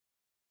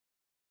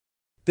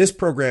This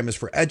program is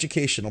for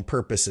educational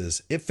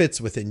purposes. It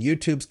fits within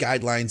YouTube's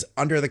guidelines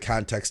under the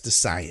context of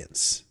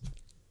science.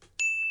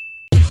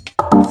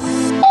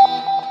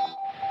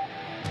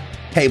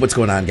 Hey, what's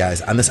going on,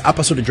 guys? On this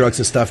episode of Drugs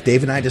and Stuff,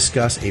 Dave and I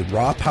discuss a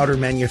raw powder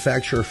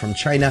manufacturer from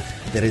China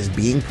that is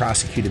being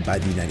prosecuted by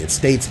the United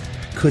States.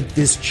 Could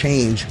this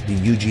change the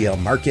UGL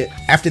market?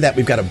 After that,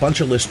 we've got a bunch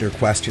of listener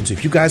questions.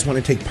 If you guys want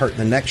to take part in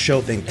the next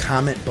show, then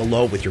comment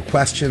below with your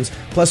questions,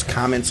 plus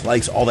comments,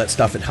 likes, all that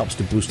stuff. It helps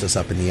to boost us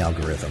up in the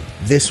algorithm.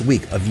 This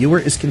week, a viewer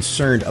is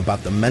concerned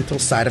about the mental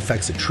side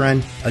effects of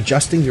Tren,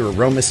 adjusting your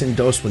Aromasin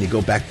dose when you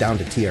go back down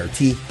to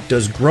TRT.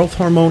 Does growth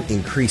hormone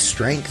increase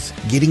strength?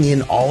 Getting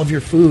in all of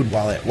your food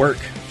while at work?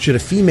 Should a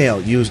female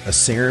use a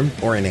serum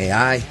or an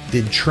AI?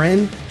 Did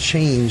Tren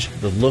change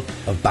the look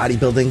of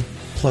bodybuilding?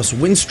 Plus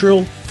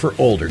Winstrol for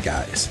older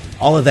guys.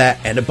 All of that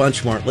and a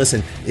bunch more.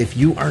 Listen, if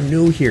you are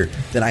new here,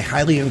 then I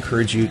highly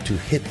encourage you to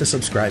hit the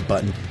subscribe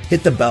button,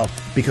 hit the bell,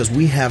 because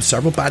we have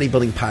several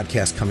bodybuilding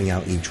podcasts coming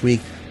out each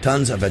week.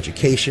 Tons of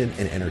education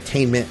and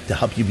entertainment to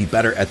help you be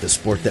better at the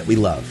sport that we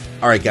love.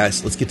 All right,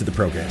 guys, let's get to the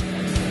program.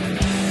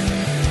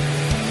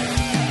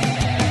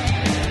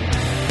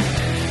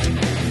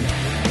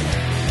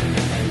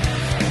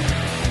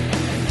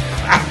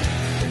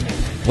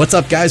 What's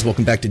up, guys?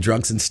 Welcome back to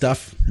Drugs and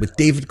Stuff with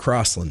David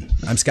Crossland.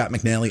 I'm Scott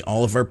McNally.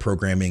 All of our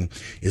programming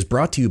is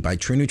brought to you by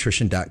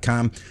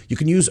TrueNutrition.com. You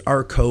can use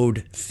our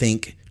code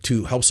THINK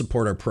to help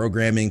support our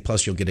programming.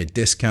 Plus, you'll get a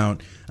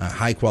discount,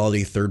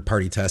 high-quality,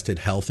 third-party tested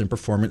health and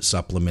performance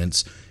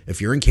supplements. If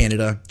you're in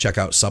Canada, check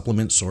out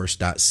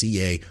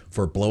supplementsource.ca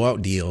for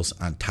blowout deals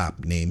on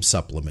top-name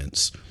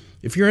supplements.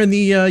 If you're in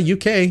the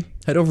UK,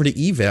 head over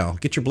to Eval.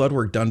 Get your blood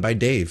work done by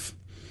Dave.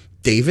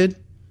 David,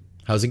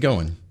 how's it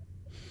going?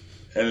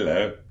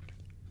 Hello.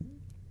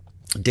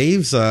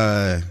 Dave's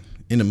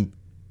in an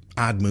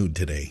odd mood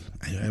today.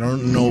 I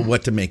don't know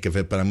what to make of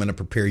it, but I'm going to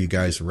prepare you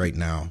guys right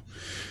now.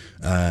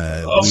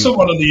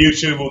 Someone on the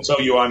YouTube will tell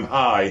you I'm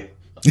high.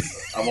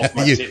 I'm off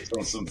my tits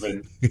on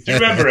something. Do you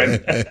remember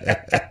him?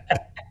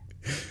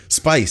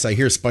 Spice. I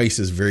hear Spice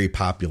is very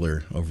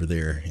popular over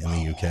there in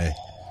the UK.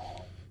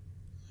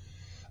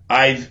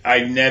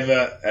 I've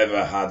never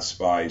ever had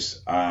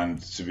Spice,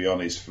 and to be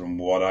honest, from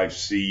what I've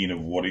seen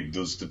of what it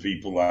does to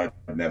people, I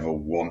never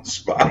want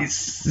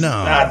Spice.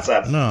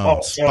 No,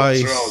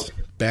 Spice,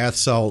 bath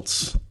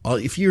salts.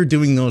 If you're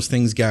doing those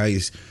things,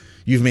 guys,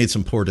 you've made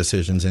some poor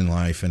decisions in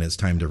life, and it's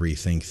time to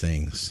rethink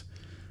things.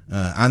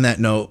 On that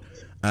note,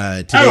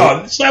 today, hang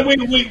on. So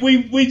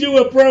we do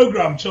a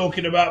program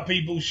talking about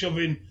people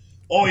shoving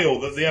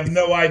oil that they have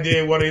no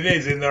idea what it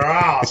is in their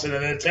arse in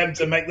an attempt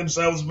to make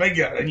themselves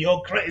bigger, and you're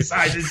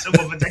criticizing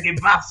someone for taking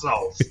bath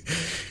salts.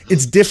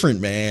 It's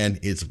different, man.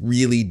 It's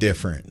really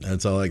different.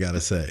 That's all I gotta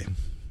say.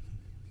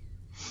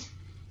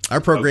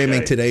 Our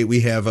programming today, we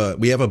have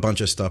a bunch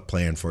of stuff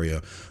planned for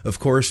you. Of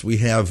course, we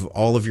have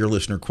all of your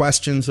listener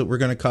questions that we're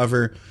going to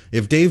cover.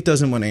 If Dave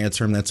doesn't want to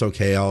answer them, that's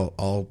okay.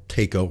 I'll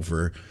take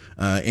over.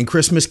 And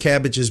Christmas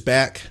Cabbage is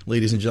back,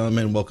 ladies and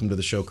gentlemen. Welcome to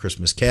the show,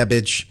 Christmas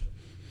Cabbage.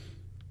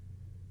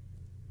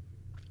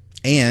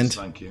 And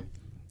thank you.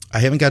 I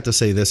haven't got to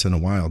say this in a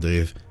while,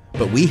 Dave,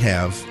 but we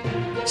have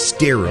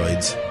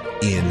steroids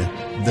in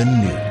the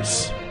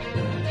news.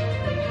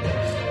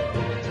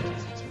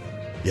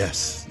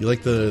 Yes, you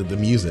like the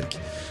music.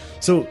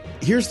 So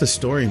here's the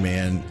story,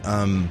 man.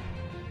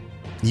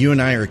 You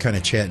and I are kind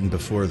of chatting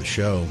before the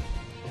show.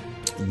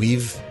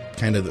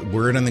 The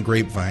word on the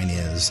grapevine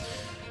is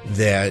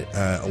that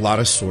a lot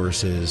of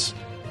sources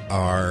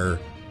are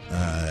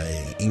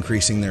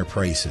increasing their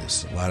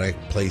prices. A lot of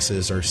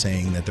places are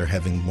saying that they're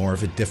having more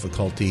of a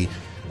difficulty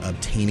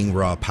obtaining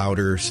raw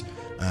powders.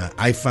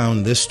 I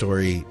found this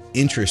story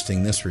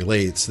interesting. This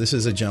relates. This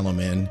is a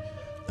gentleman.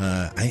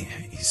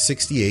 He's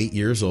 68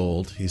 years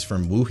old. He's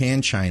from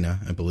Wuhan, China,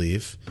 I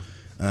believe.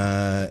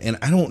 And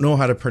I don't know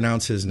how to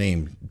pronounce his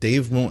name.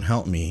 Dave won't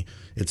help me.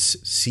 It's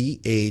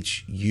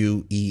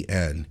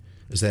Chuen.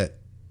 Is that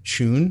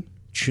Chun?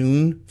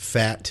 Chun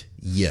Fat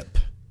Yip.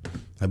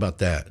 How about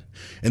that?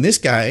 And this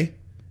guy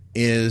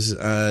is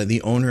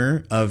the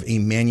owner of a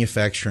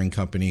manufacturing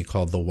company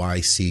called the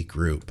YC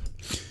Group.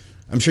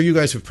 I'm sure you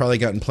guys have probably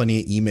gotten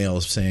plenty of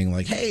emails saying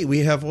like, hey, we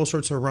have all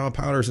sorts of raw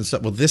powders and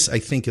stuff. Well, this, I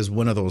think, is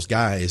one of those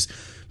guys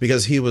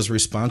because he was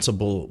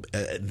responsible,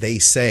 they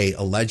say,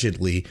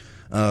 allegedly,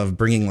 of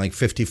bringing like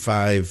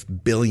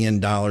 $55 billion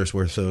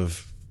worth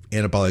of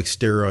anabolic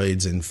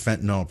steroids and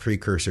fentanyl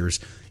precursors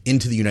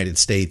into the United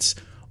States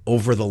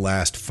over the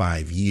last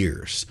 5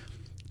 years.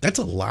 That's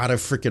a lot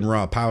of freaking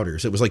raw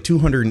powders. It was like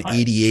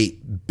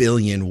 288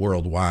 billion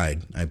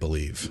worldwide, I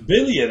believe.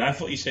 Billion? I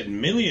thought you said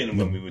million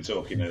when we were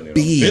talking earlier.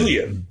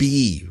 Billion.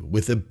 B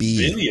with a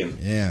B. Billion.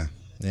 Yeah.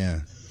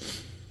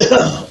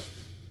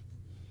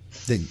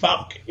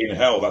 Fuck in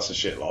hell, that's a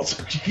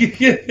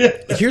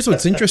shitload. Here's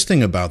what's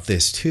interesting about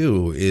this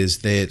too is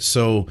that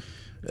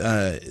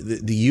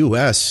the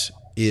U.S.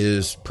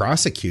 is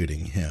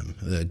prosecuting him.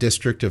 The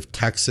District of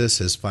Texas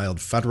has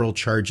filed federal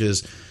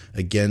charges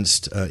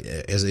against,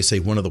 as they say,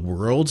 one of the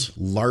world's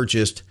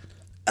largest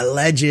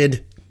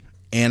alleged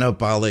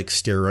anabolic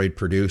steroid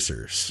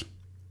producers.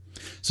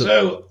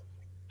 So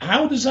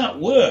how does that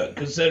work?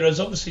 Because there is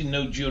obviously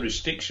no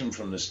jurisdiction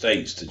from the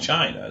States to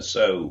China.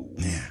 So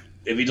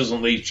if he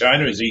doesn't leave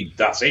China,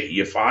 that's it,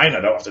 you're fine, I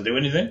don't have to do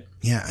anything?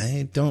 Yeah,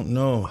 I don't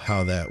know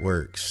how that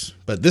works.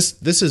 But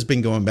this has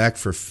been going back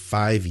for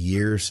 5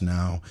 years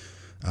now.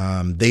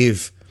 What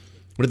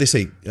did they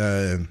say?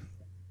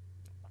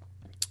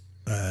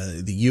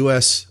 The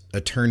U.S.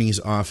 Attorney's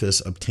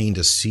Office obtained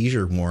a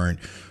seizure warrant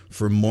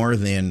for more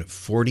than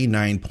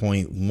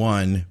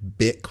 49.1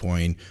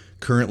 Bitcoin,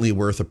 currently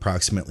worth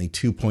approximately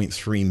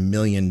 $2.3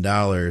 million,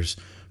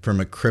 from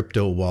a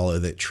crypto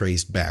wallet that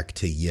traced back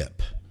to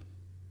Yip.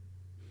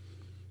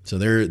 So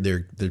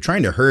they're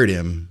trying to hurt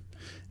him.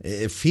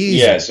 If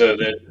he's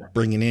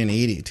bringing in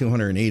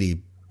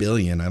 280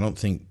 billion, I don't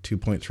think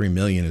 2.3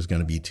 million is going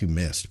to be too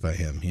missed by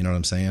him. You know what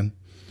I'm saying?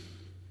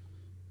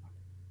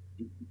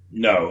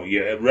 No,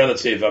 yeah,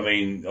 relative. I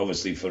mean,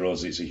 obviously for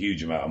us, it's a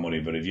huge amount of money.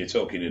 But if you're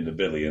talking in the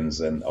billions,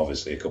 then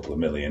obviously a couple of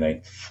million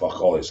ain't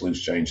fuck all. It's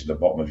loose change at the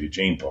bottom of your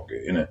jean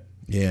pocket, isn't it?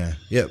 Yeah,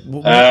 yeah.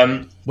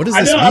 What does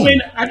this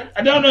mean?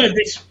 I don't know if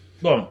this.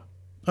 Go on.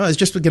 I was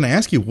just going to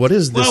ask you, what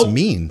does this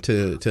mean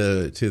to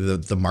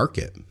the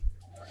market?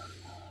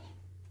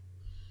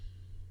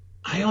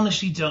 I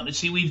honestly don't.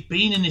 See, we've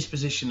been in this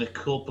position a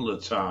couple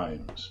of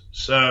times.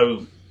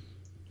 So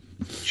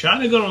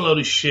China got a load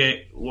of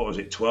shit, what was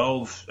it,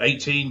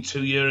 18 months,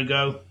 2 years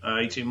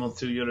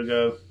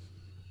ago,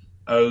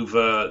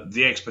 over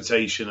the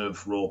exportation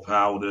of raw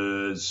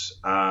powders,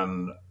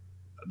 and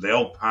they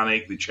all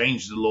panicked. They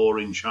changed the law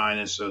in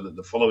China so that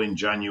the following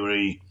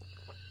January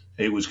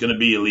it was going to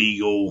be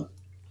illegal.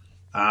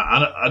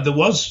 And there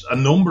was a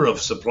number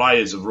of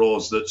suppliers of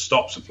raws that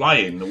stopped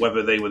supplying,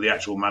 whether they were the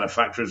actual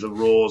manufacturers of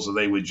raws or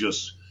they were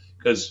just,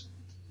 because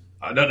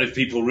I don't know if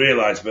people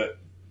realize, but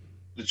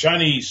the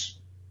Chinese,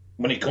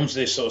 when it comes to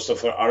this sort of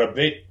stuff, are a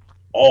bit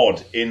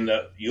odd in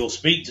that you'll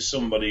speak to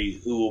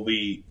somebody who will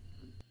be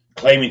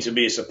claiming to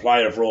be a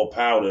supplier of raw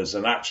powders,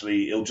 and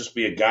actually it'll just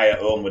be a guy at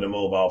home with a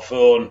mobile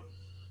phone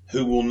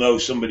who will know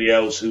somebody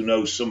else who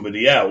knows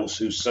somebody else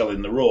who's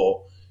selling the raw,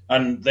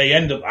 and they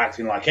end up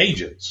acting like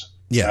agents.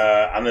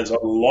 Yeah. And there's a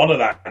lot of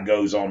that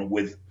goes on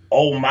with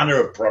all manner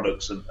of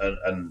products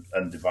and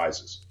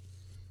devices.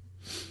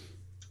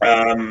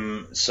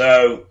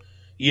 So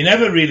you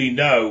never really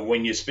know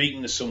when you're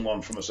speaking to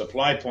someone from a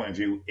supply point of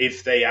view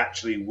if they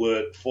actually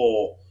work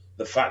for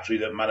the factory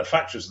that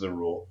manufactures the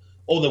raw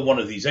or they're one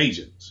of these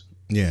agents.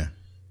 Yeah.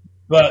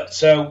 But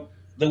so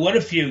there were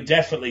a few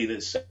definitely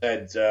that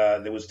said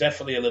there was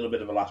definitely a little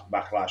bit of a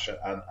backlash,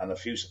 and a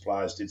few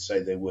suppliers did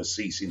say they were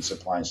ceasing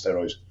supplying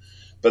steroids.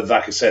 But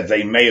like I said,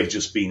 they may have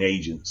just been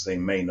agents. They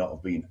may not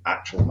have been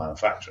actual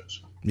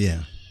manufacturers.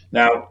 Yeah.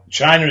 Now,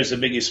 China is the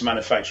biggest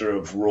manufacturer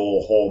of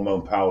raw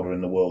hormone powder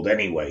in the world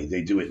anyway.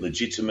 They do it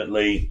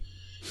legitimately.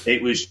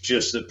 It was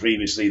just that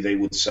previously they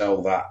would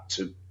sell that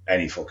to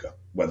any fucker,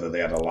 whether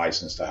they had a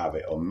license to have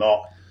it or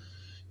not.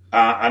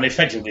 And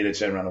effectively they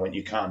turned around and went,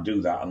 you can't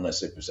do that unless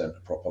they present a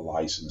proper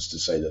license to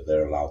say that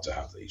they're allowed to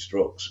have these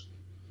drugs.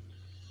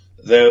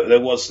 There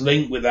was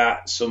linked with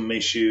that some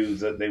issue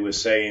that they were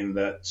saying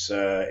that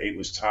it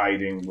was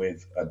tied in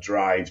with a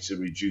drive to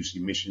reduce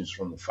emissions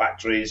from the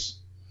factories.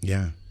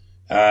 Yeah.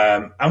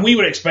 And we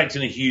were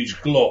expecting a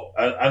huge glut,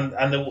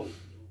 we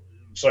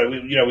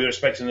were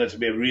expecting there to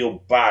be a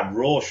real bad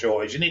raw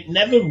shortage, and it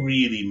never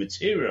really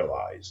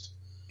materialized.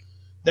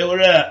 There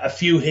were a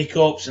few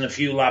hiccups and a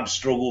few labs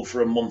struggled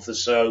for a month or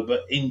so,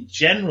 but in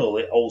general,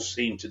 it all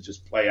seemed to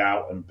just play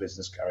out and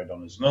business carried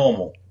on as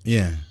normal.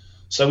 Yeah.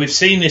 So we've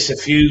seen this a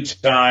few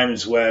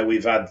times where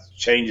we've had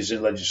changes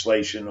in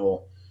legislation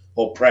or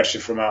pressure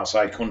from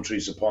outside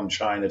countries upon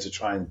China to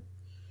try and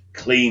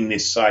clean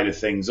this side of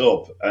things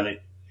up, and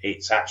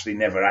it's actually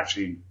never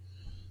actually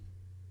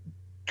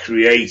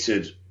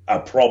created a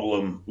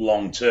problem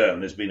long term.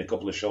 There's been a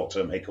couple of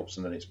short-term hiccups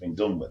and then it's been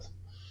done with.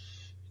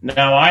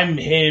 Now, I'm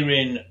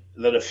hearing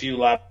that a few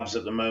labs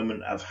at the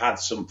moment have had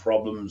some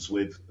problems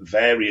with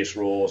various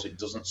raws. It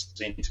doesn't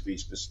seem to be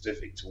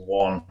specific to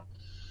one.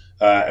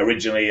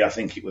 Originally, I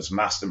think it was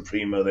Mast and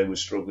Primo they were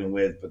struggling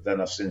with, but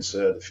then I've since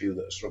heard a few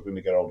that are struggling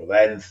to get hold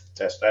of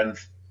Test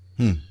Nth.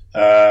 And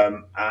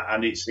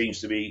it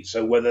seems to be,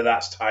 so whether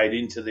that's tied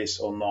into this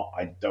or not,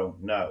 I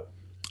don't know.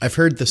 I've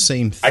heard the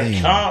same thing.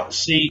 I can't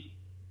see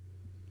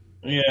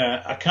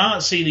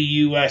the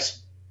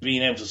US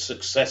being able to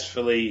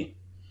successfully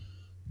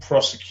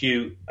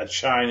prosecute a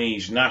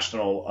Chinese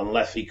national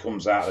unless he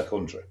comes out of the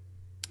country.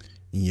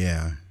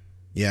 Yeah.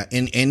 Yeah.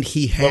 And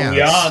he has.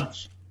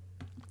 But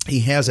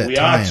he has at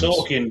times. We are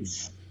talking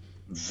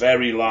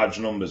very large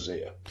numbers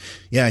here.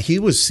 Yeah, he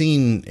was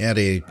seen at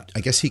I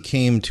guess he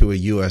came to a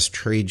U.S.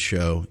 trade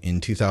show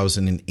in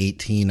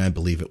 2018, I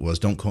believe it was.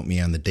 Don't quote me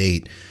on the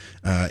date.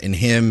 And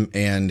him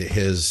and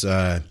his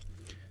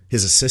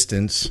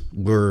assistants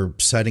were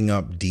setting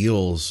up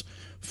deals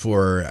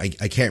for, I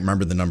can't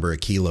remember the number of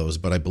kilos,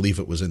 but I believe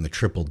it was in the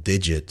triple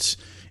digits.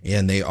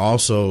 And they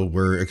also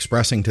were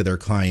expressing to their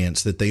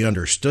clients that they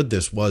understood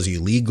this was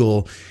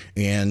illegal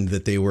and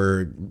that they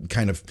were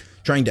kind of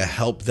trying to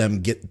help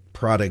them get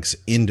products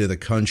into the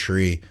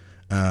country,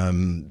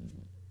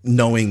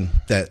 knowing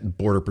that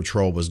Border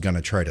Patrol was going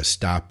to try to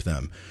stop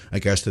them. I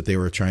guess that they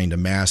were trying to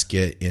mask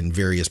it in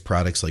various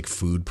products like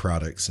food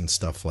products and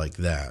stuff like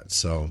that.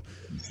 So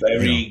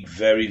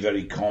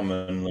very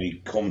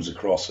commonly comes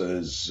across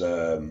as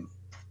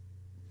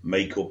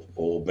makeup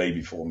or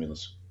baby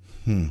formulas.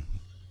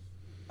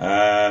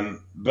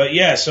 But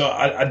yeah, so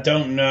I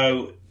don't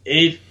know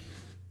if,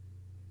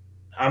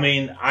 I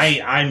mean,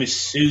 I'm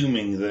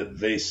assuming that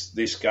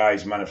this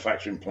guy's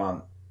manufacturing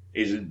plant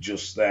isn't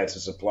just there to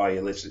supply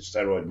illicit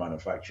steroid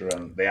manufacturer,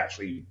 and they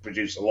actually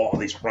produce a lot of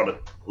this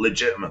product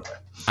legitimately.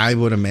 I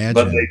would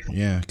imagine,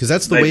 yeah, because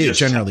that's the way it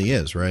generally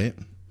is, right?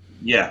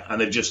 Yeah, and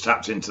they've just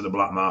tapped into the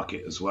black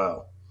market as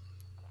well.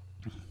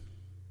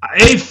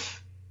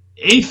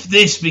 If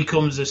this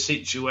becomes a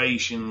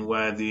situation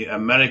where the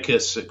America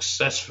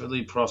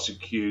successfully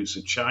prosecutes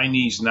a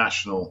Chinese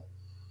national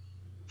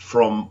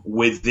from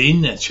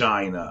within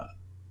China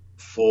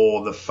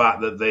for the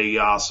fact that they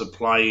are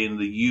supplying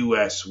the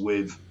US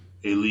with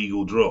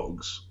illegal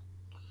drugs,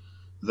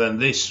 then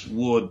this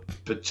would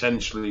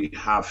potentially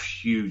have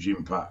huge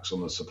impacts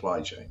on the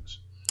supply chains.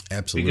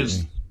 Absolutely.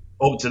 Because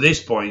up to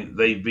this point,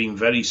 they've been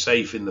very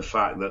safe in the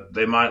fact that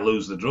they might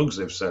lose the drugs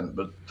they've sent,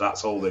 but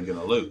that's all they're going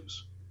to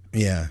lose.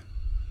 Yeah.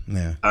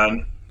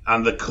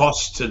 And the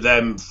cost to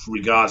them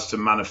regards to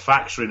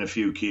manufacturing a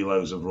few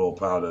kilos of raw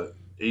powder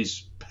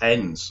is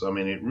pence. I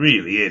mean, it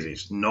really is.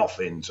 It's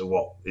nothing to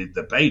what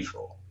they're paid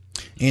for.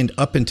 And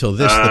up until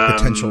this, the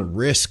potential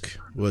risk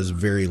was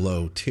very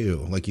low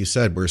too. Like you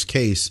said, worst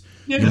case,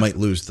 you might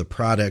lose the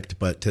product,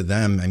 but to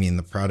them, I mean,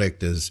 the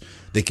product is,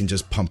 they can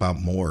just pump out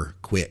more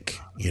quick.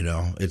 You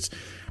know,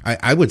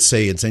 I would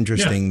say it's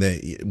interesting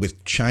that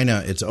with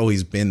China, it's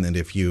always been that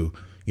if you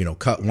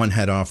cut one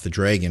head off the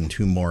dragon,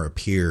 two more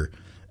appear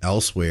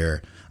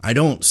elsewhere. I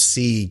don't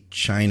see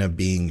China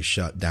being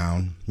shut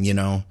down,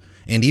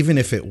 and even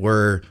if it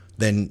were,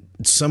 then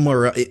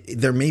somewhere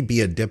there may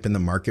be a dip in the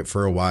market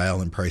for a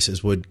while and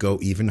prices would go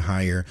even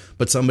higher,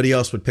 but somebody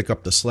else would pick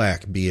up the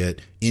slack, be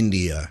it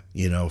India,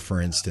 for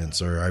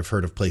instance, or I've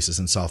heard of places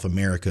in South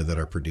America that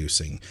are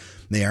producing.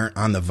 They aren't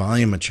on the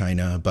volume of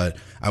China, but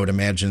I would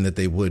imagine that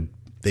they would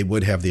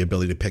have the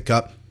ability to pick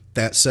up.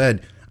 That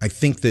said, I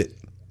think that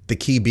the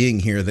key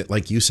being here that,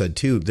 like you said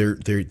too,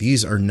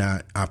 these are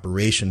not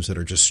operations that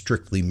are just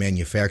strictly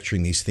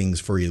manufacturing these things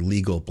for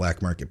illegal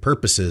black market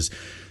purposes.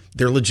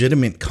 They're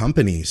legitimate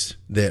companies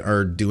that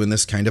are doing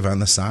this kind of on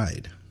the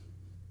side.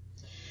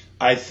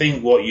 I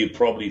think what you'd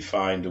probably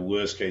find, the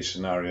worst case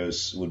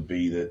scenarios would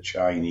be that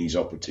Chinese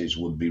operatives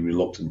would be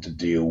reluctant to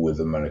deal with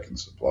American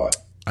supply.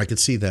 I could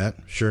see that,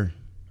 sure.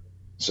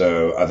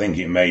 So I think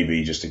it may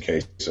be just a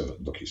case of,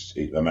 look,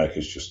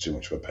 America's just too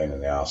much of a pain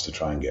in the ass to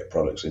try and get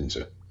products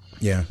into.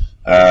 Yeah.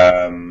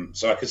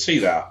 So I could see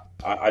that.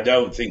 I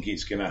don't think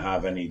it's going to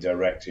have any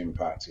direct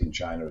impact in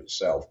China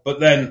itself. But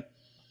then,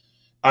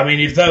 I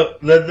mean, if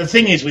the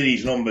thing is with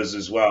these numbers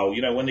as well,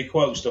 when they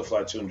quote stuff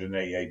like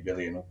 288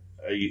 billion,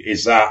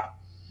 is that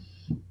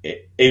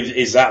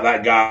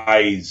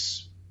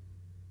guy's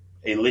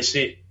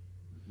illicit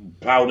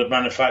powder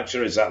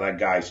manufacturer? Is that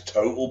guy's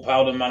total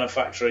powder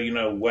manufacturer?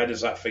 Where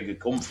does that figure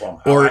come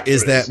from? Or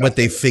is that what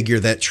they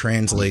figure that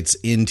translates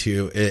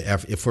into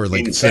if we're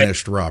like a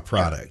finished raw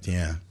product?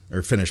 Yeah.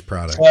 Or finished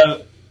product.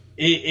 So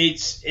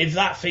if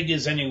that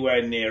figure's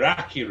anywhere near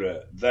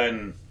accurate,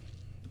 then,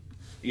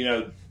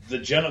 the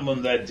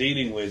gentleman they're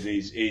dealing with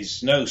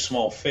is no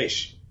small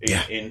fish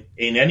in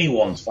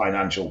anyone's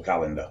financial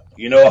calendar.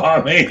 You know what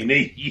I mean?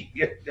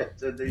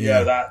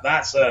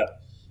 That's a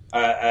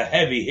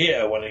heavy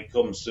hitter when it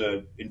comes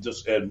to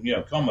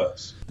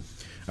commerce.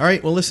 All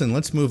right, well, listen,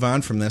 let's move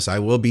on from this. I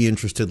will be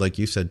interested, like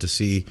you said, to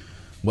see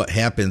what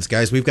happens.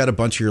 Guys, we've got a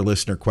bunch of your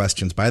listener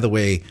questions. By the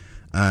way,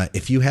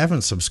 if you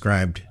haven't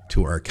subscribed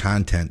to our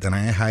content, then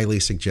I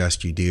highly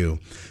suggest you do,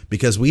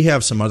 because we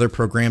have some other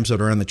programs that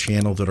are on the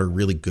channel that are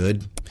really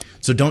good.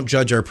 So don't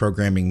judge our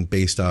programming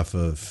based off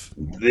of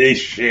this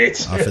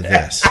shit. Off of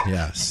this,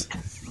 yes.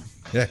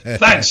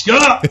 Thanks,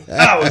 Scott.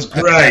 That was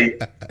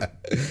great.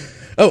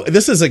 Oh,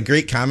 this is a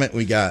great comment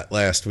we got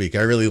last week.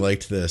 I really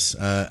liked this.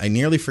 I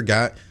nearly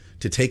forgot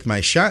to take my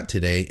shot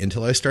today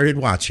until I started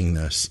watching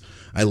this.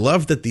 I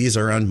love that these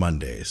are on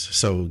Mondays.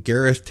 So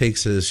Gareth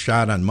takes his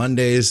shot on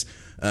Mondays.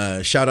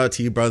 Shout out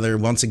to you, brother.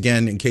 Once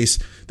again, in case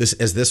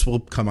this will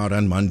come out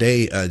on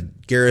Monday,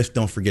 Gareth,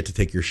 don't forget to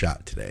take your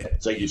shot today.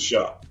 Take your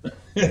shot.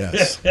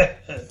 Yes.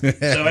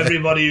 So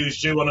everybody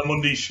who's due on a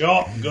Monday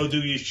shot, go do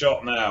your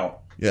shot now.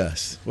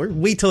 Yes.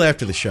 Wait till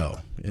after the show,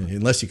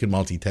 unless you can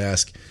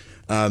multitask.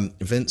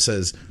 Vince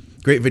says,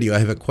 great video. I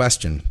have a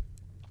question.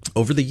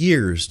 Over the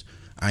years,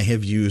 I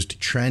have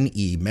used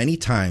Tren-E many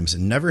times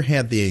and never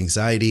had the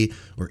anxiety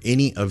or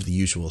any of the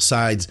usual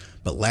sides.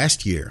 But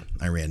last year,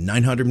 I ran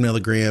 900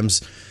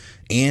 milligrams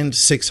and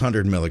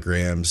 600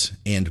 milligrams,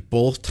 and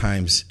both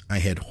times I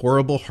had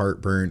horrible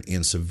heartburn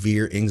and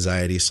severe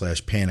anxiety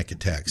 / panic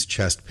attacks,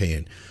 chest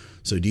pain.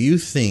 So do you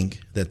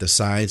think that the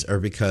sides are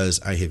because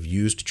I have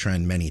used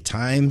Tren many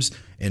times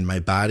and my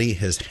body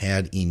has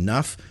had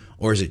enough,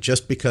 or is it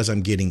just because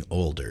I'm getting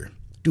older?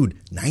 Dude,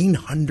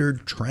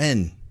 900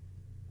 Tren,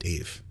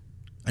 Dave.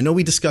 I know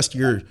we discussed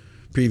your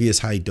previous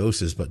high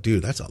doses, but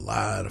dude, that's a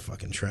lot of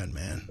fucking Tren,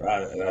 man.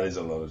 That is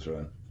a lot of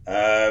Tren.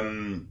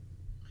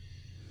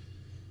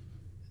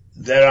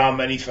 There are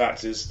many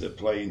factors that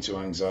play into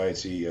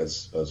anxiety,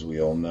 as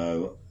we all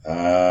know.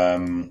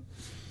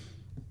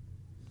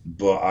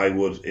 But I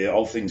would,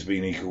 all things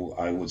being equal,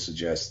 I would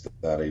suggest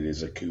that it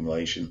is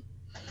accumulation,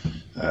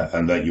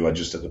 and that you are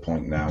just at the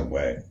point now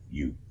where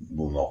you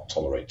will not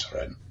tolerate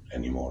Tren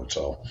anymore at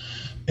all.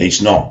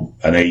 It's not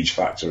an age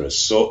factor as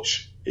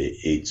such.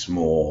 It's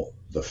more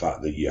the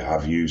fact that you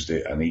have used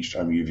it, and each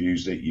time you've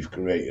used it, you've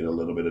created a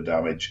little bit of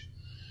damage,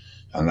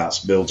 and that's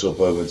built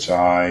up over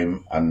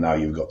time, and now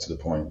you've got to the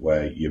point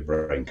where your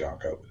brain can't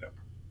cope with it.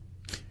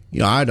 You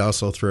know, I'd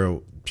also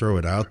throw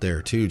it out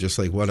there too, just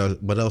like what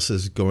else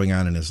is going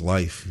on in his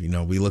life. You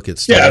know, we look at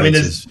steroids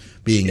as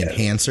being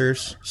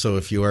enhancers. So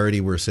if you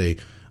already were, say,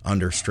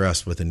 under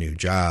stress with a new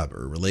job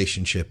or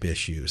relationship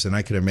issues, and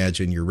I could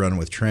imagine your run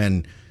with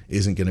Tren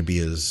isn't going to be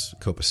as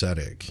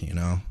copacetic, you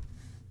know?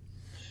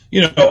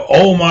 You know,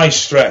 all my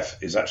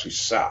stress is actually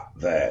sat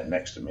there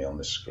next to me on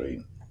this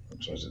screen.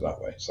 So is it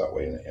that way? It's that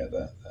way, isn't it? Yeah,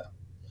 there.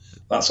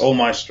 That's all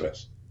my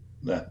stress.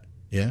 There.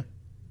 Yeah?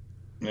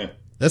 Yeah.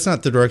 That's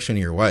not the direction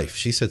of your wife.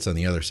 She sits on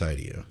the other side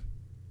of you.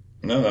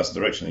 No, that's the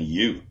direction of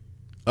you.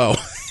 Oh.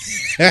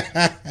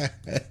 I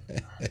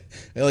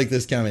like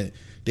this comment.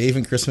 Dave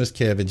and Christmas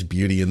Cabbage,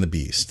 Beauty and the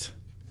Beast.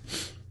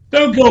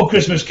 Don't call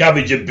Christmas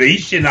Cabbage a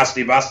beast, you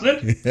nasty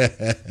bastard.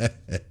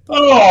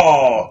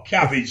 Oh,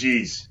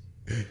 cabbages.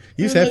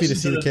 He's happy to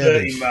see the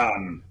cabbage.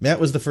 Man. Matt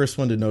was the first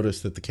one to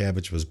notice that the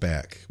cabbage was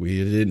back.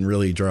 We didn't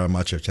really draw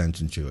much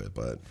attention to it,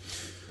 but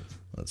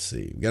let's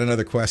see. We got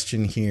another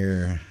question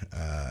here.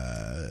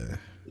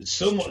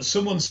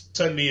 Someone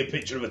sent me a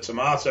picture of a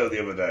tomato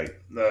the other day.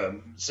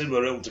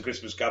 Similar ilk to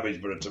Christmas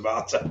cabbage, but a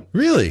tomato.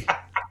 Really?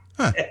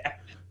 Huh.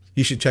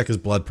 You should check his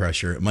blood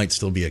pressure. It might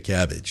still be a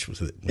cabbage.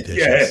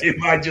 Yeah, it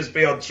might just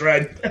be on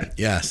Tren.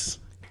 Yes.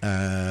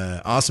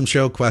 Awesome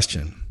show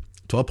question.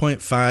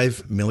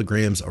 12.5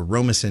 milligrams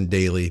Aromacin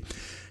daily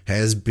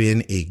has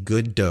been a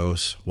good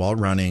dose while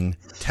running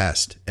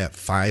test at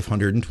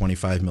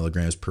 525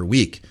 milligrams per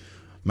week.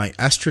 My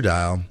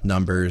estradiol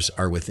numbers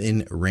are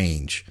within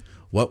range.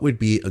 What would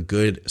be a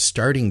good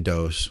starting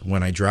dose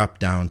when I drop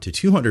down to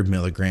 200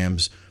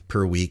 milligrams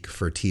per week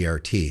for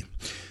TRT?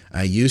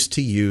 I used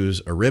to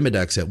use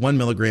Arimidex at 1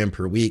 milligram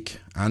per week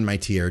on my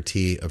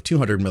TRT of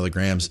 200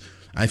 milligrams.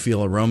 I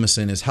feel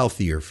Aromacin is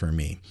healthier for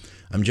me.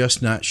 I'm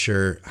just not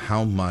sure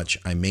how much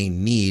I may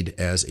need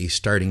as a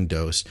starting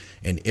dose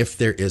and if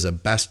there is a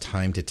best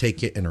time to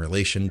take it in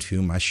relation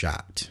to my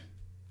shot.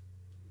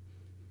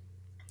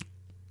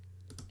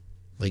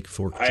 Lake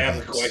Fork. I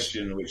have a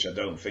question which I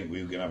don't think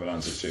we're going to have an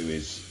answer to.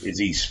 Is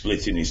he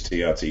splitting his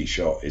TRT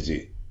shot? Is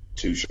it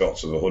 2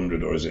 shots of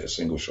 100 or is it a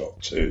single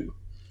shot 2?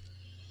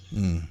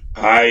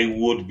 I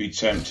would be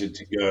tempted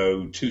to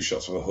go 2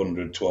 shots of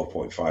 100,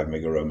 12.5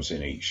 mega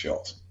Aromacin each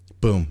shot.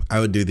 Boom.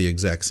 I would do the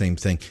exact same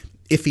thing.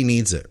 If he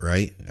needs it,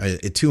 right?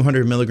 At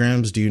 200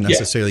 milligrams, do you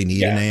necessarily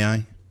need an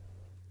AI?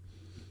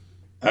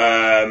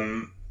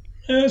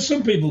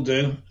 Some people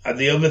do.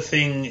 The other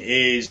thing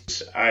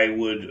is I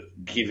would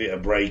give it a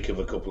break of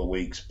a couple of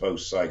weeks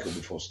post-cycle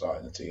before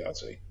starting the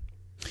TRT.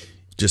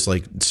 Just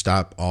like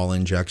stop all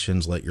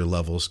injections, let your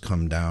levels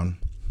come down.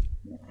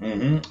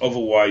 Mm-hmm.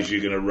 Otherwise, you're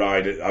going to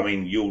ride it. I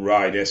mean, you'll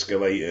ride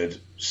escalated,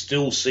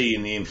 still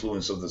seeing the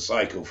influence of the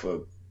cycle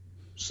for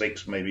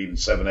 6, maybe even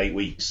 7, 8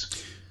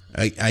 weeks.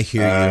 I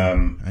hear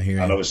you. I hear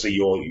you. And obviously,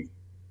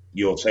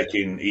 you're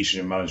taking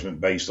estrogen management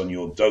based on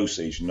your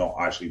dosage, not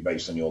actually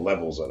based on your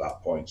levels at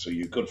that point. So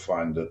you could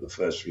find that the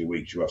first 3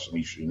 weeks you have some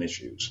estrogen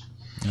issues.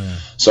 Yeah.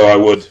 So I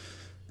would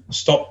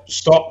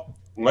stop,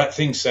 let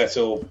things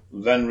settle,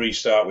 then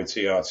restart with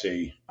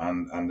TRT,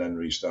 and then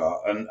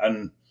restart.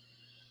 And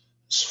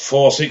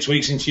 4-6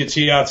 weeks into your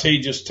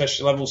TRT, just test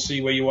your levels,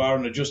 see where you are,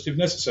 and adjust if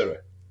necessary.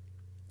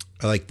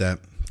 I like that.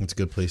 That's a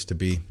good place to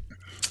be.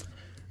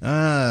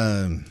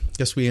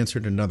 Guess we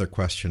answered another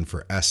question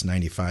for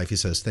S95. He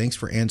says, thanks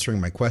for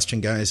answering my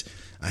question, guys.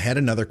 I had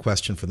another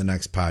question for the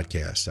next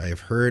podcast. I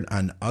have heard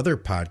on other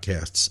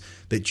podcasts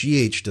that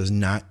GH does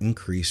not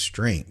increase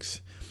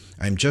strength.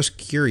 I'm just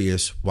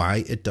curious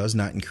why it does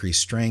not increase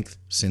strength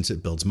since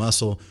it builds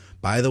muscle.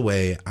 By the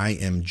way, I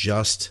am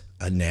just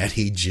a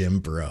natty gym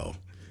bro.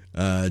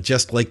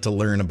 Just like to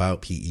learn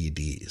about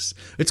PEDs.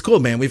 It's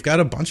cool, man. We've got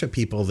a bunch of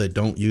people that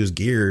don't use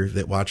gear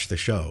that watch the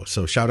show.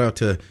 So shout out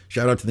to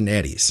the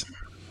natties.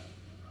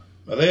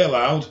 Are they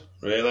allowed?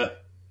 Really?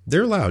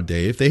 They're allowed,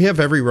 Dave. They have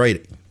every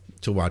right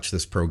to watch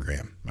this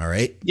program. All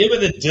right. Yeah,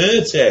 but they're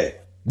dirty.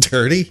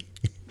 Dirty?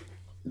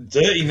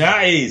 Dirty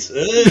natties.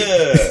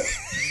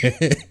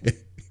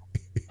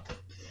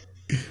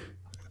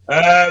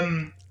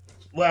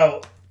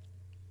 Well,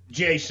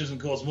 GH doesn't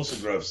cause muscle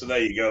growth, so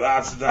there you go.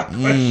 That's that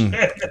question.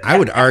 I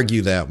would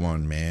argue that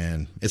one,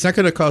 man. It's not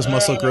going to cause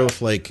muscle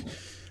growth like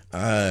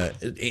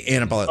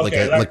Anabolic,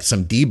 Okay, like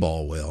some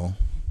D-ball will.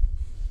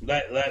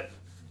 Let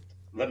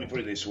me put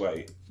it this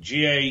way.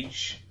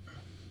 GH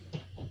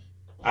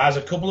has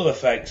a couple of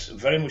effects,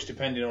 very much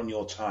depending on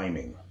your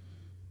timing.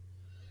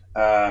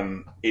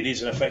 It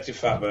is an effective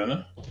fat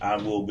burner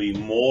and will be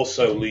more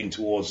so lean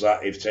towards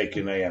that if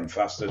taken AM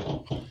fasted.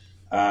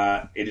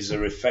 It is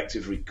an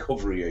effective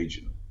recovery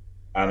agent,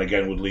 and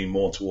again would lean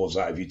more towards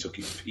that if you took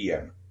it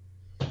PM.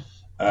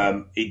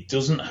 It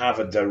doesn't have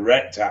a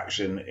direct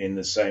action in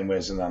the same way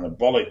as an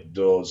anabolic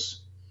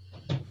does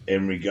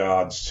in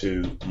regards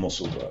to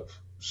muscle growth.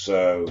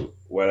 So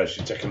whereas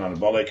you take an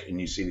anabolic and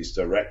you see this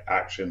direct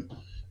action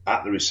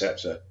at the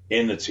receptor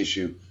in the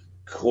tissue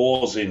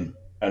causing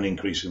an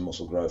increase in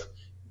muscle growth,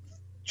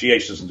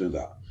 GH doesn't do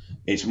that.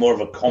 It's more of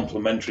a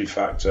complementary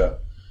factor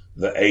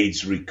that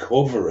aids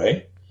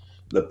recovery.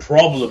 The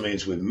problem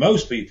is with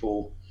most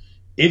people,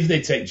 if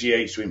they take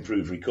GH to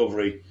improve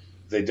recovery,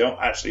 they don't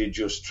actually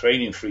adjust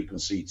training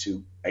frequency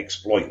to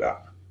exploit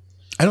that.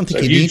 I don't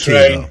think you need to,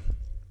 though.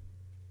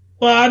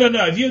 Well, I don't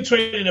know. If you're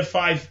training a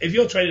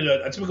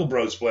typical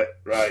bro split,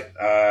 right,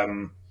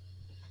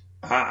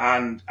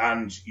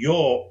 and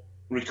you're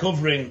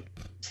recovering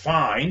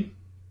fine,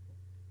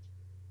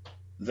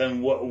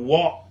 then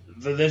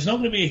there's not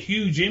going to be a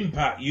huge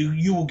impact.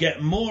 You will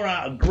get more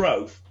out of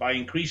growth by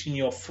increasing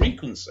your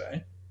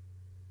frequency.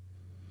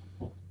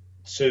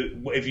 So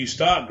if you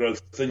start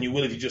growth than you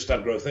will if you just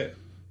have growth in,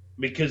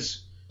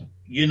 because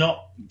you're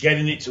not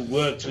getting it to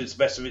work to its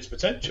best of its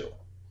potential.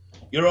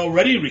 You're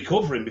already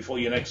recovering before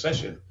your next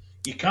session.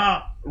 You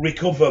can't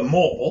recover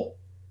more.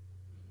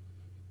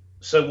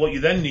 So what you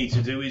then need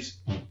to do is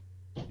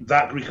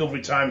that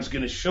recovery time is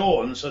going to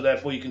shorten, so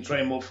therefore you can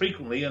train more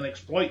frequently and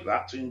exploit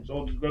that in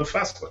order to grow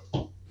faster.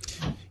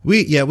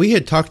 We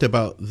had talked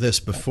about this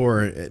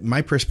before.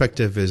 My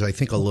perspective is, I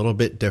think, a little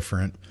bit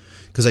different,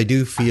 because I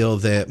do feel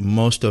that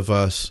most of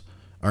us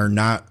are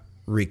not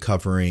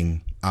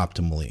recovering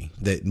optimally.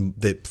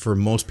 That for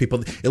most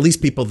people, at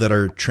least people that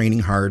are training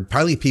hard,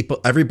 probably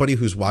everybody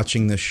who's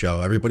watching this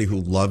show, everybody who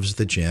loves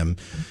the gym,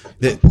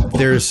 that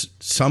there's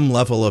some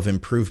level of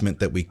improvement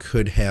that we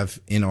could have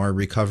in our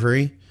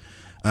recovery.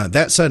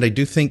 That said, I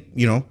do think,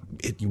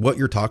 what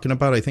you're talking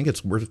about, I think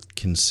it's worth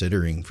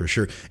considering for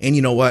sure. And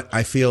you know what?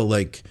 I feel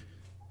like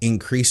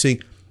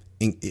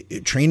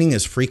training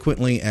as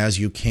frequently as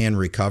you can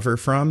recover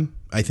from,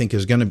 I think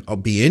is going to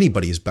be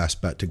anybody's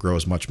best bet to grow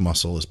as much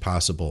muscle as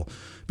possible.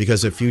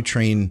 Because if you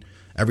train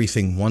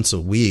everything once a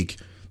week,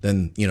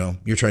 then,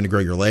 you're trying to grow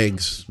your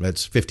legs.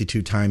 That's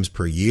 52 times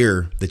per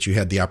year that you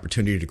had the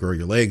opportunity to grow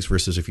your legs,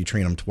 versus if you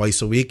train them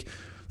twice a week,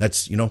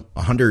 that's,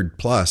 100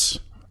 plus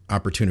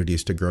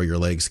opportunities to grow your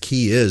legs.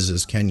 Key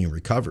is can you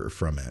recover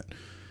from it?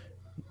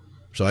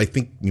 So I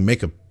think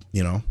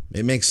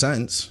it makes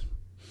sense,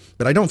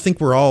 but I don't think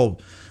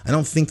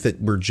that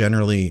we're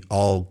generally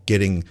all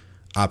getting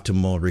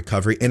optimal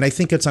recovery. And I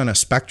think it's on a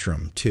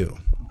spectrum too.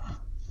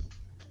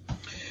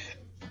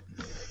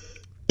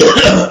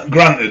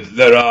 Granted,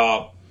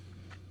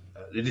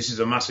 this is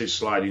a massive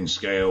sliding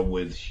scale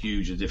with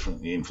hugely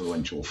different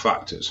influential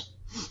factors.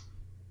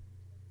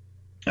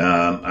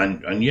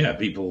 And yeah,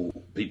 people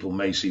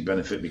may see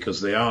benefit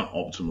because they aren't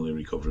optimally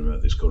recovering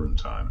at this current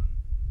time.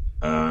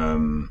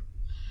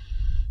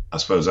 I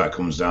suppose that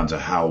comes down to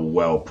how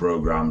well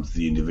programmed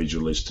the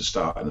individual is to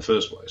start in the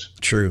first place.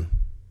 True.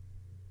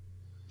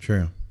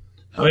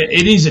 I mean,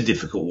 it is a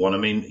difficult one. I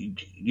mean,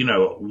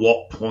 at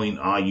what point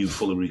are you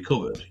fully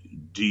recovered?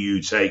 Do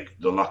you take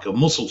the lack of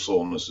muscle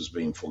soreness as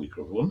being fully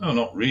recovered? Well, no,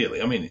 not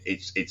really. I mean,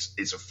 it's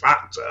a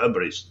factor,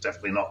 but it's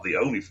definitely not the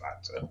only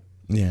factor.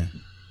 Yeah.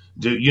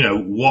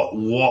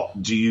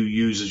 What do you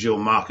use as your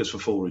markers for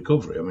full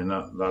recovery? I mean,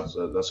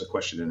 that's a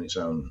question in its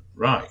own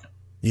right.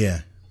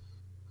 Yeah.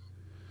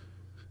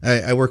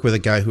 I work with a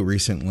guy who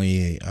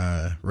recently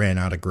ran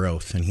out of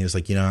growth, and he was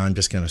like, I'm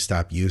just going to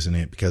stop using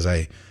it because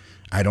I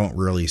don't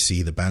really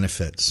see the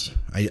benefits.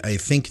 I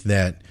think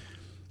that,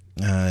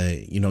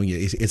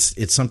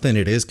 it's something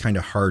that is kind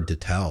of hard to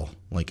tell,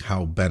 like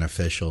how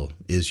beneficial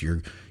is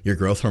your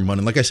growth hormone.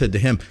 And like I said to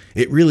him,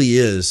 it really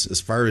is,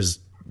 as far as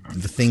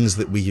the things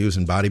that we use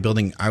in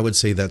bodybuilding, I would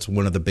say that's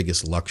one of the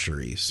biggest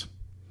luxuries.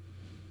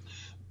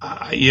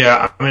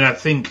 Yeah, I mean, I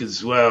think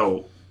as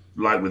well,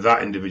 like with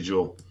that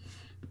individual,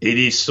 it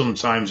is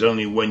sometimes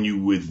only when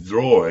you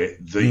withdraw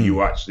it that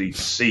you actually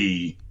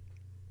see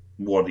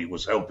what it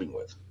was helping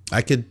with.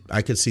 I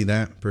could see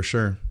that for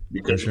sure.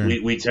 Because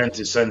we tend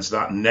to sense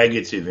that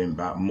negative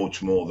impact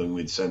much more than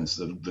we'd sense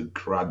the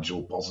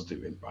gradual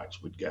positive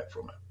impacts we'd get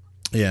from it.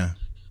 Yeah.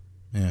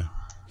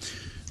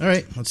 All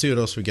right, let's see what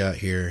else we got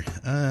here.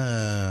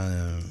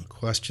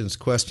 Questions.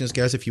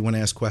 Guys, if you want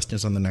to ask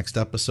questions on the next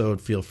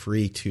episode, feel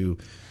free to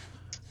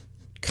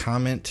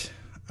comment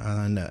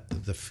on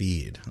the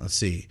feed. Let's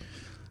see.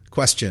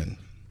 Question.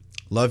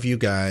 Love you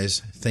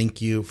guys.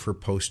 Thank you for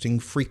posting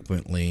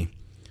frequently.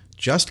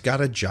 Just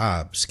got a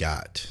job,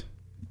 Scott.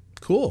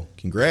 Cool.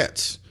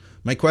 Congrats.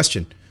 My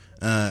question.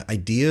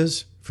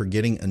 Ideas for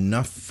getting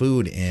enough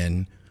food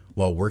in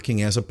while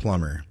working as a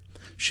plumber.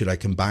 Should I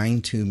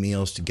combine 2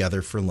 meals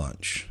together for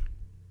lunch?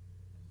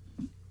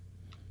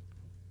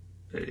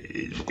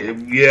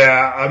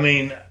 Yeah, I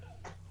mean,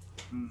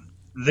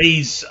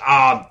 these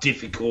are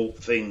difficult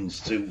things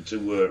to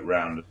work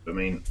around. I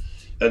mean,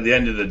 at the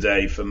end of the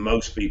day, for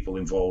most people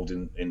involved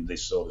in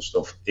this sort of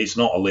stuff, it's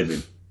not a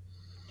living.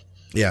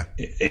 Yeah.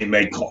 It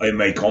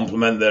may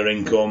complement their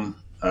income.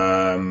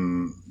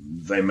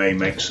 They may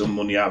make some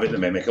money out of it. They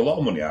may make a lot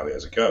of money out of it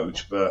as a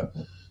coach, but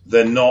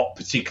they're not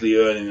particularly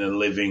earning a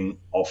living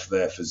off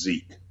their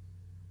physique,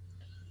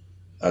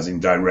 as in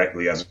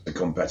directly as a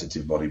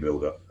competitive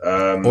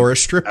bodybuilder. Or a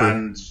stripper.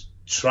 And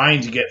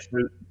trying to get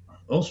through.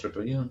 Oh,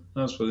 stripper, yeah.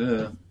 That's what,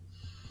 yeah.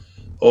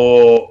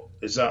 Or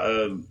is that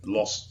a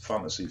lost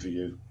fantasy for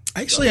you?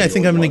 Actually, I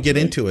think I'm going to get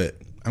into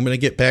it. I'm going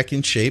to get back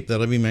in shape.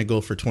 That'll be my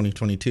goal for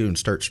 2022 and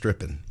start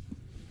stripping.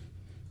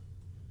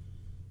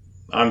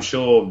 I'm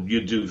sure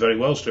you'd do very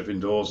well stripping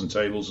doors and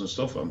tables and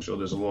stuff. I'm sure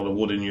there's a lot of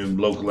wood in your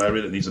local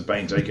area that needs a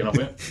paint taken off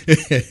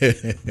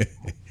it.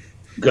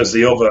 Because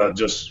the other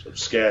just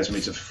scares me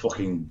to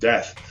fucking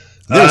death.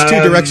 There's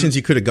two directions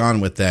you could have gone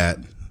with that.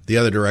 The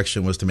other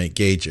direction was to make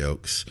gay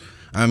jokes.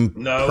 I'm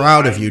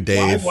proud of you,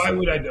 Dave. Why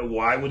would I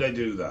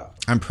do that?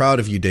 I'm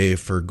proud of you, Dave,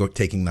 for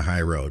taking the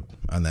high road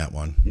on that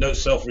one. No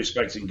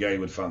self-respecting gay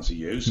would fancy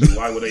you, so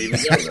why would I even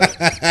go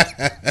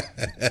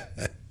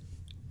there?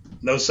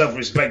 No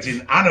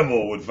self-respecting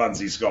animal would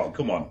fancy Scott.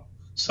 Come on.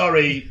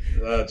 Sorry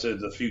to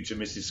the future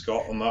Mrs.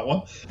 Scott on that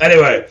one.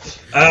 Anyway,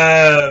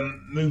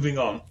 moving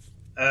on.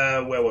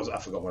 Where was I? I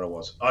forgot where I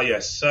was. Oh,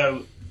 yes.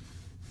 So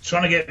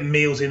trying to get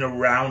meals in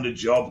around a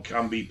job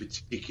can be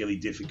particularly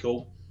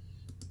difficult.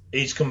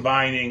 Is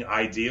combining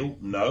ideal?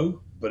 No,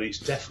 but it's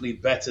definitely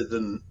better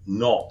than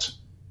not.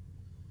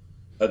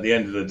 At the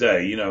end of the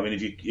day, you know, I mean,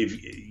 if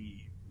you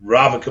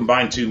rather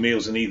combine two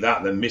meals and eat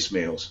that than miss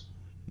meals.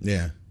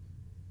 Yeah,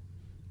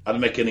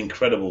 I'd make an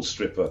incredible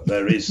stripper.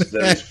 There is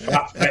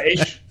fat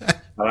fetish,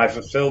 and I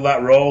fulfill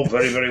that role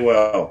very, very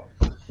well.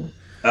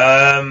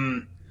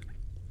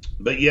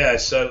 But yeah,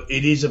 so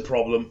it is a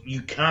problem.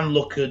 You can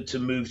look to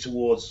move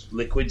towards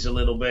liquids a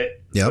little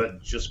bit,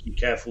 but just be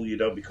careful you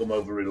don't become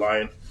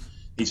over-reliant.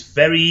 It's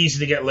very easy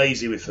to get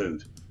lazy with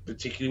food,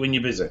 particularly when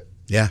you're busy.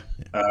 Yeah.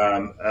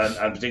 And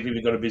particularly if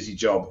you've got a busy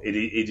job, it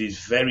is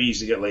very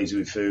easy to get lazy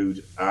with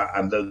food.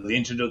 And the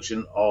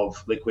introduction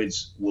of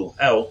liquids will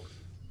help.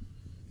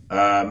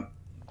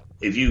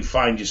 If you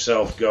find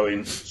yourself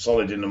going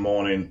solid in the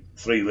morning,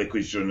 3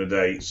 liquids during the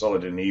day,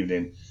 solid in the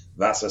evening,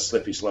 that's a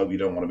slippy slope you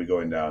don't want to be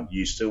going down.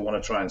 You still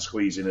want to try and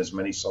squeeze in as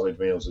many solid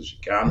meals as you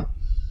can.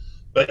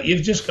 But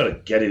you've just got to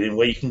get it in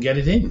where you can get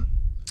it in.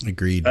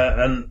 Agreed.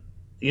 And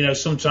you know,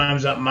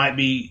 sometimes that might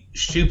be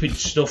stupid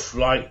stuff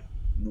like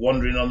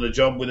wandering on the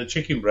job with a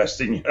chicken breast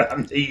in your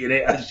hand, eating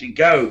it as you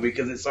go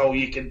because it's all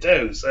you can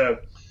do. So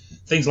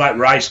things like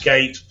rice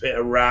cakes,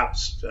 pita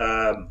wraps,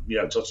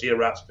 tortilla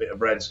wraps, pita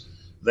breads,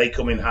 they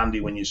come in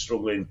handy when you're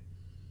struggling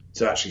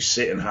to actually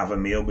sit and have a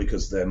meal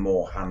because they're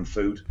more hand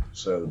food.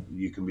 So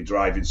you can be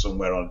driving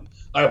somewhere on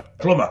a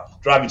plumber,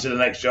 driving to the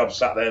next job,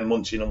 sat there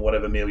munching on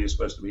whatever meal you're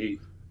supposed to be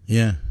eating.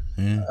 Yeah.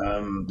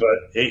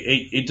 But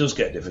it does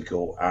get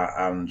difficult,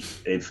 and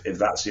if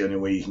that's the only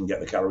way you can get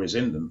the calories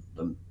in,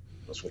 then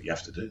that's what you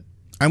have to do.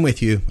 I'm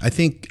with you. I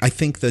think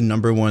the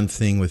number one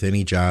thing with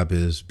any job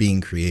is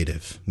being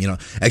creative. You know,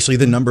 actually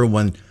the number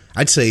one,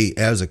 I'd say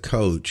as a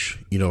coach,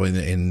 you know,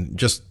 and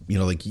just, you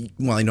know, like,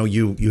 well, I know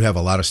you have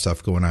a lot of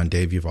stuff going on,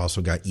 Dave. You've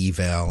also got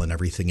eval and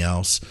everything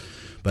else,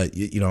 but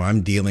you know,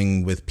 I'm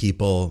dealing with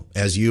people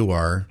as you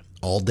are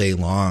all day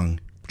long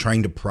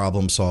trying to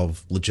problem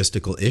solve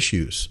logistical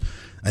issues.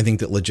 I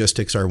think that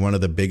logistics are one of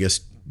the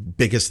biggest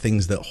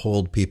things that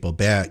hold people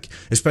back,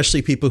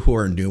 especially people who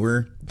are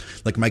newer.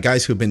 Like my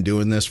guys who've been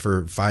doing this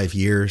for 5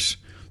 years,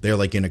 they're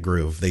like in a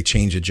groove. They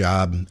change a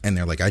job and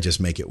they're like, I just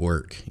make it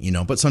work, you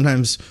know, but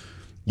sometimes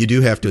you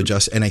do have to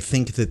adjust. And I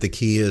think that the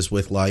key is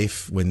with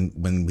life when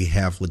we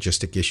have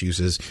logistic issues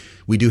is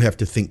we do have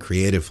to think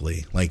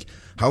creatively. Like,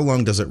 how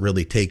long does it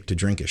really take to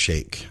drink a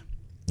shake?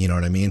 You know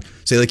what I mean?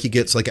 Say like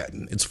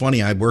it's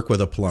funny. I work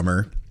with a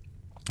plumber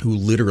who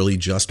literally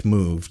just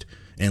moved.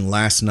 And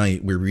last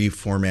night we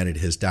reformatted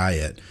his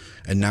diet,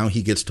 and now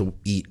he gets to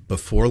eat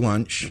before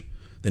lunch,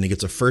 then he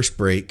gets a first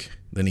break,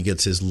 then he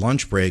gets his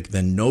lunch break,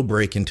 then no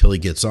break until he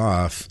gets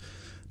off,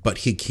 but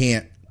he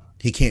can't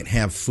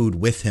have food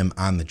with him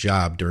on the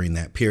job during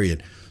that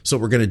period. So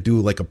we're going to do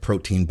like a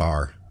protein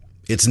bar.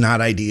 It's not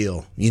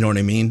ideal. You know what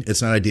I mean?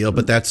 It's not ideal,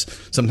 but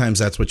sometimes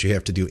that's what you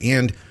have to do.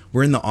 And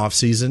we're in the off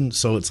season,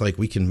 so it's like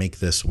we can make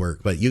this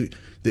work. But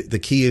the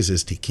key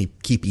is to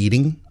keep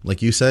eating,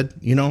 like you said,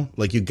 you know,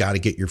 like you got to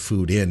get your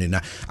food in. And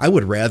I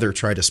would rather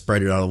try to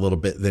spread it out a little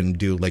bit than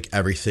do like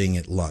everything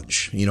at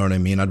lunch. You know what I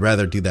mean? I'd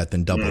rather do that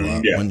than double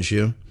up, wouldn't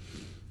you?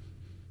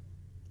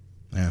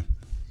 Yeah.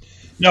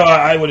 No,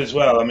 I would as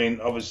well. I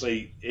mean,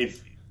 obviously,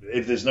 if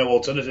there's no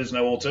alternative, there's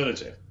no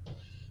alternative.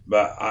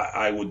 But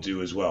I would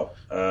do as well.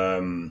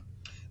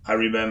 I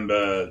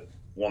remember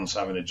once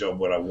having a job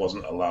where I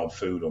wasn't allowed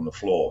food on the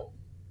floor.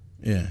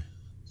 Yeah.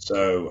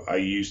 So I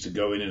used to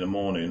go in the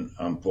morning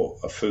and put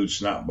a food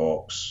snack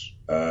box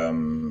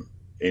in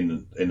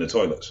the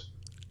toilets.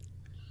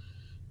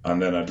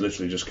 and then I'd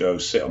literally just go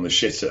sit on the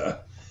shitter,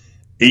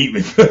 eat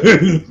my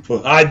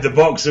food, hide the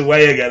box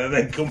away again, and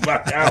then come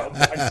back out.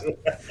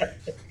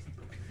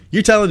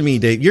 You're telling me,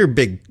 Dave,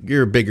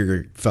 you're a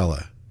bigger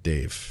fella,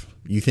 Dave.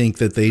 You think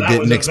that they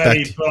didn't expect? That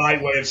was a very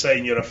polite way of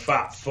saying you're a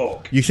fat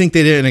fuck. You think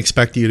they didn't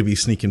expect you to be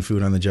sneaking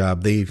food on the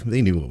job? They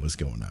knew what was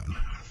going on.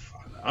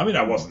 I mean,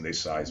 I wasn't this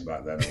size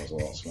back then. I was a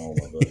lot smaller,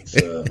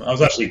 but I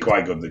was actually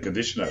quite good in the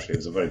condition. Actually, it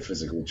was a very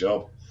physical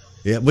job.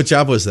 Yeah, what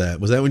job was that?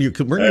 Was that when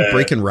weren't you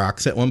breaking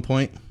rocks at one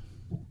point?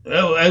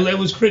 It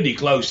was pretty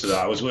close to that.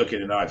 I was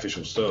working in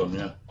artificial stone.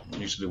 Yeah, I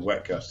used to do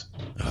wet cast.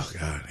 Oh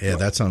God, yeah,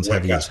 that sounds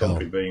heavy as hell.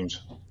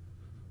 Beams.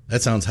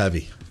 That sounds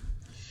heavy.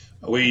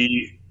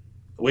 We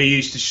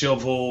used to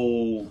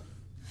shovel.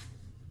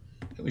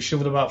 We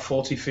shoveled about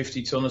 40,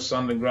 50 ton of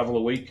sand and gravel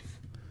a week.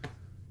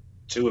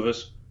 2 of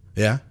us.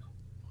 Yeah.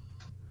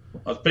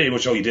 That's pretty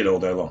much all you did all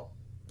day long.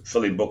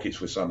 Filling buckets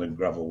with sand and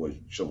gravel with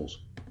shovels.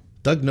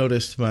 Doug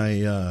noticed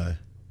my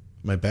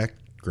my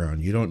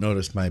background. You don't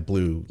notice my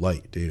blue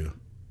light, do you?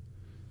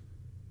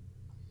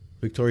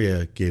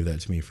 Victoria gave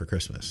that to me for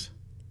Christmas.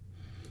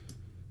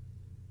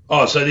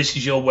 Oh, so this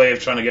is your way of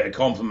trying to get a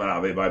compliment out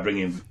of it by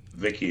bringing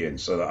Vicky in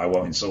so that I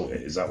won't insult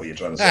it. Is that what you're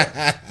trying to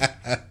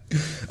say?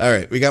 All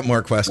right, we got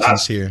more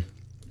questions here.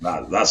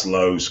 That's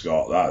low,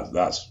 Scott.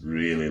 That's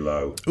really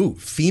low. Ooh,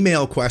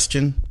 female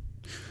question.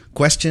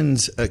 Question,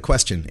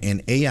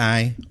 an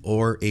AI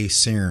or a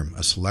serum,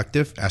 a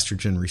selective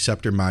estrogen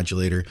receptor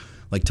modulator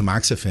like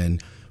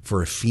tamoxifen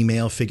for a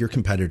female figure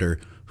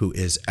competitor who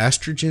is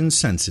estrogen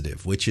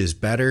sensitive, which is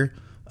better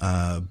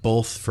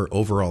both for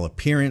overall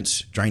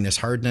appearance, dryness,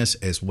 hardness,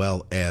 as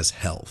well as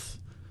health.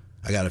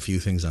 I got a few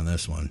things on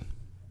this one.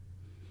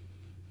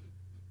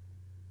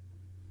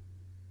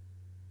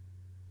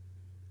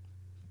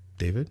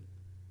 David?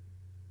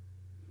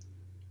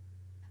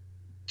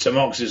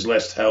 Tamox is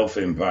less health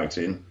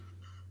impacting.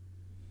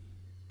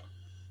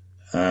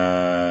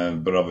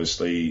 But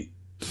obviously,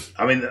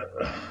 I mean,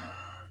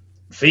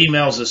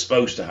 females are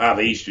supposed to have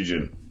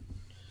estrogen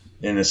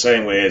in the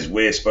same way as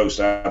we're supposed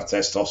to have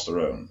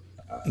testosterone.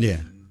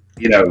 Yeah.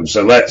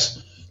 So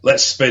let's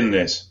spin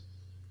this.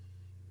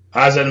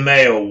 As a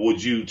male,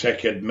 would you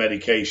take a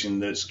medication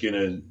that's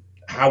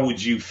how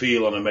would you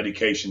feel on a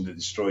medication that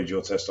destroyed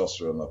your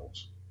testosterone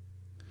levels?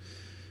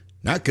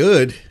 Not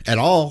good at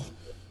all.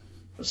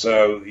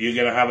 So you're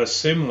going to have a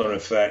similar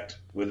effect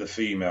with a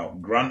female.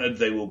 Granted,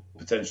 they will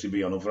potentially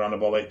be on other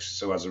anabolics,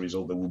 so as a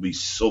result, there will be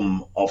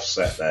some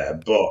offset there.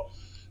 But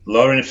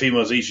lowering a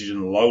female's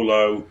estrogen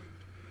low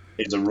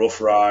is a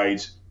rough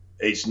ride.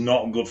 It's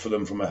not good for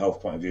them from a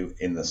health point of view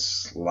in the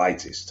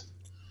slightest.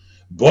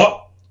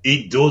 But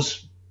it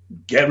does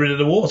get rid of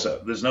the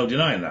water. There's no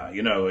denying that.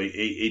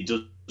 It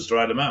does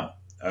dry them out.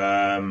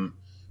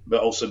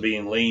 But also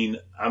being lean,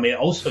 I mean, it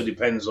also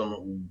depends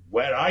on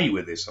where are you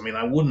with this. I mean,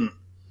 I wouldn't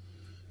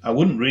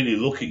really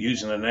look at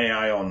using an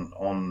AI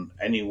on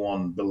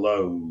anyone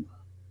below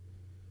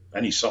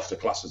any softer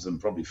classes than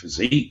probably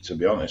physique, to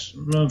be honest.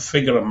 I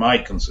figure I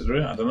might consider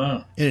it. I don't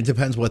know. And it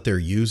depends what they're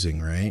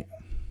using, right?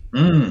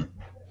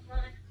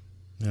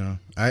 Yeah.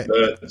 I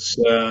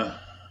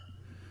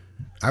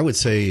would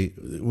say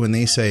when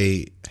they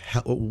say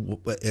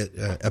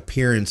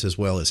appearance as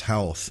well as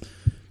health,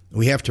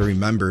 we have to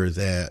remember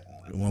that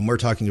when we're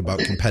talking about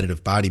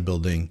competitive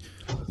bodybuilding,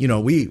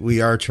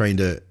 we are trying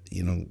to,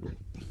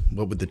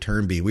 what would the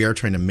term be? We are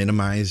trying to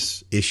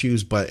minimize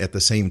issues, but at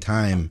the same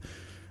time,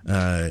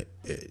 the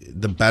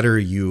harder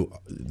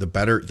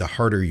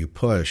you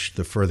push,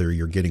 the further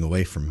you're getting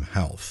away from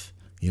health.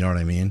 You know what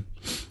I mean?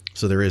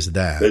 So there is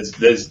that.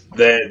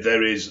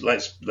 There is.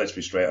 Let's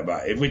be straight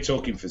about it. If we're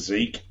talking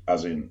physique,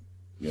 as in,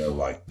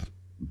 like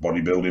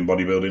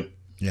bodybuilding.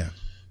 Yeah.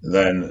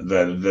 Then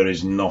there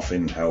is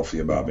nothing healthy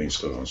about being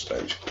stood on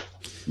stage.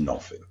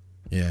 Nothing.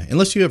 Yeah,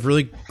 unless you have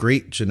really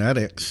great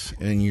genetics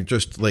and you're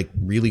just like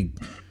really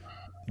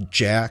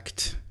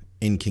jacked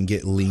and can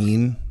get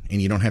lean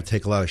and you don't have to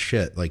take a lot of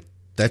shit. Like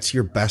that's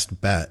your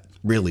best bet,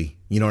 really.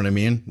 You know what I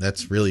mean?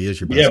 That's really is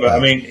your best bet. Yeah, but I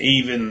mean,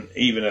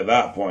 even at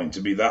that point,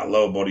 to be that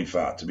low body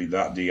fat, to be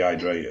that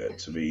dehydrated,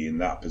 to be in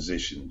that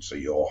position, so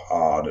you're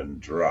hard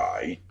and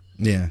dry,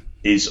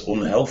 is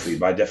unhealthy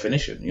by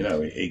definition.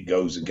 It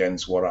goes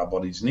against what our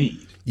bodies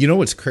need. You know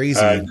what's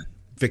crazy?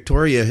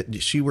 Victoria,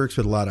 she works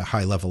with a lot of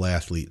high-level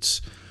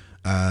athletes.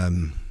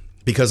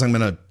 Because I'm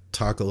going to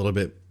talk a little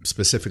bit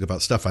specific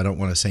about stuff, I don't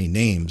want to say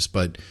names,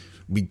 but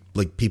we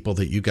like people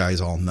that you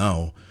guys all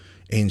know.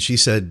 And she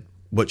said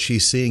what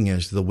she's seeing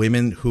is the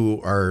women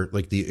who are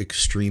like the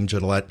extreme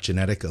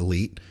genetic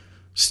elite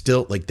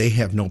still like they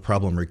have no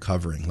problem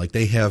recovering. Like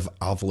they have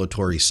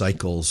ovulatory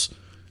cycles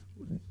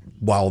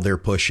while they're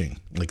pushing.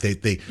 Like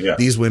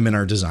these women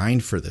are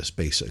designed for this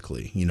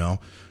basically,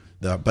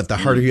 but the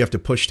harder you have to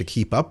push to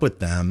keep up with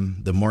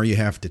them, the more you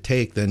have to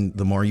take, then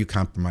the more you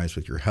compromise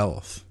with your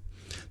health.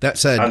 That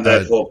said, and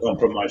therefore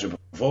compromise your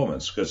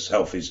performance because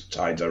health is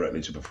tied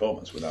directly to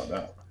performance, without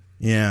doubt.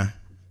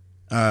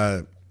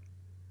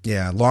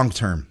 Yeah, long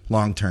term,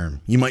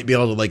 you might be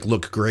able to like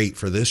look great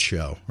for this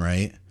show,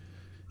 right?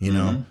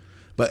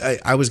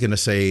 But I was going to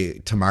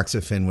say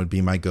tamoxifen would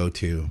be my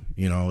go-to,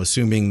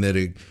 assuming that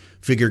a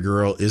Figure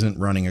Girl isn't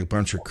running a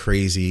bunch of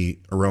crazy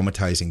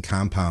aromatizing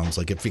compounds.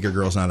 Like if Figure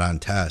Girl's not on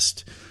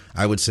test,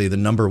 I would say the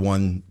number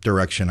one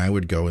direction I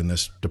would go in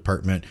this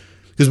department,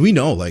 because we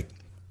know,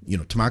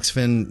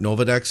 tamoxifen,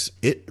 Nolvadex,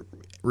 it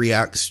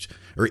reacts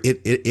or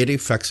it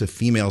affects a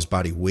female's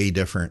body way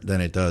different than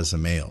it does a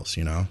male's,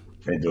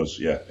 It does.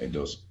 Yeah, it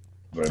does.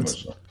 Very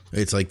much so.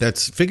 It's like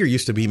Figure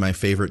used to be my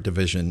favorite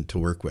division to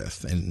work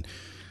with. And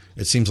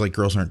it seems like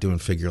girls aren't doing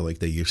Figure like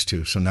they used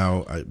to. So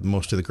now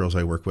most of the girls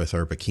I work with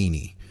are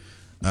bikini.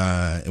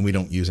 And we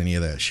don't use any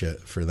of that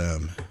shit for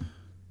them.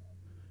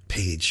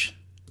 Paige.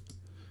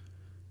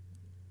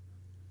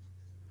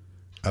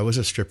 I was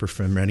a stripper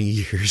for many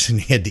years and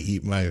had to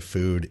eat my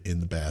food in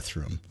the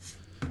bathroom.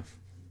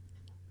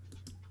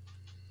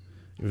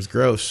 It was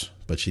gross,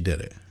 but she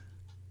did it.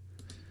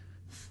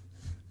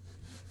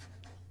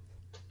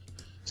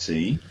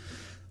 See?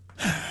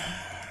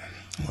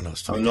 What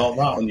else? I'm not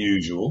that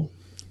unusual.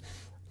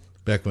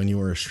 Back when you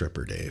were a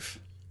stripper, Dave.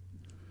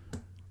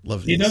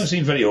 Love you don't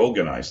seem very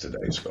organized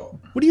today, Scott.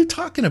 What are you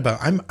talking about?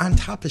 I'm on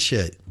top of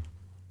shit.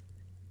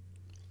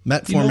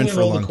 Metformin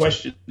for a long time.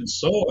 Questions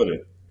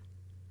sorted.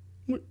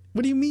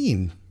 What do you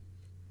mean?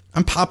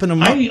 I'm popping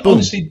them up. Boom,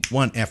 honestly,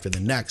 one after the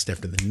next,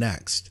 after the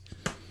next.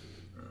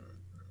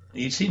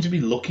 You seem to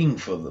be looking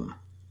for them.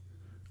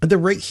 They're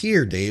right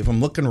here, Dave. I'm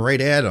looking right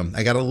at them.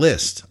 I got a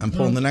list. I'm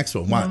pulling the next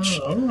one. Watch.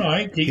 All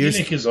right. Keep your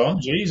knickers on.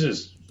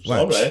 Jesus.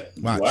 Watch. Sorry.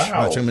 Watch. Wow. Watch.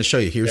 I'm going to show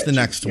you. Here's the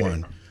next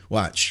one.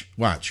 Watch.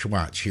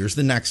 Here's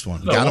the next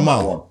one. Got them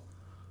all.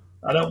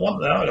 I don't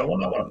want that. I don't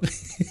want that one.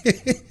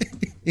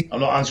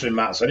 I'm not answering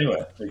Matt's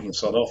anyway. We can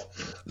sod off.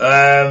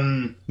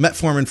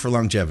 Metformin for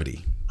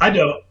longevity. I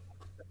don't.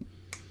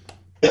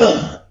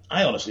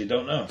 I honestly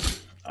don't know.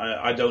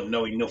 I don't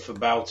know enough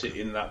about it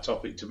in that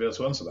topic to be able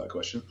to answer that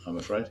question, I'm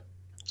afraid.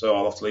 So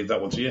I'll have to leave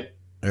that one to you.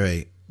 All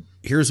right.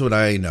 Here's what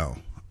I know.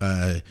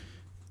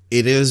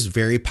 It is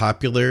very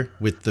popular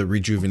with the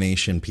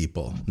rejuvenation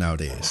people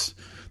nowadays.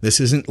 This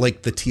isn't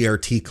like the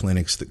TRT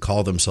clinics that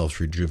call themselves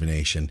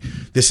rejuvenation.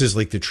 This is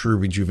like the true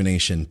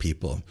rejuvenation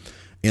people.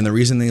 And the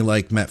reason they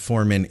like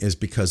metformin is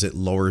because it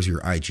lowers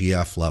your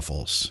IGF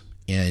levels.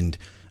 And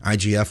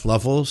IGF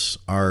levels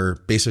are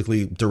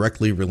basically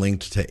directly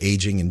linked to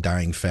aging and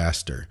dying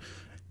faster.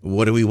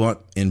 What do we want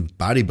in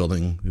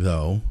bodybuilding,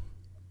 though?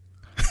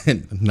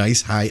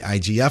 Nice high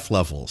IGF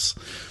levels.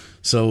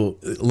 So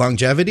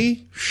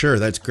longevity, sure,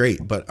 that's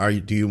great. But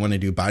do you want to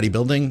do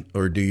bodybuilding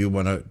or do you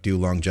want to do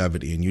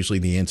longevity? And usually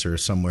the answer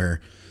is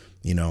somewhere,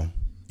 in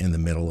the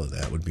middle of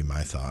that would be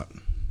my thought.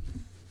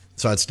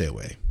 So I'd stay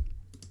away.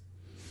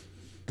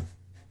 Is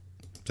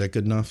that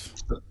good enough?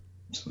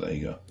 So there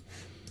you go.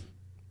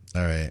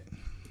 All right.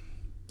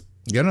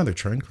 You got another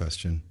trend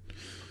question.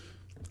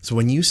 So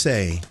when you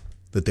say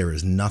that there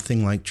is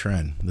nothing like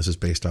Tren, this is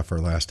based off our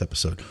last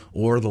episode,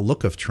 or the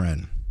look of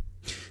Tren,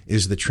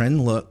 is the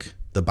Tren look,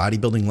 the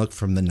bodybuilding look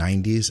from the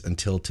 90s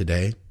until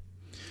today,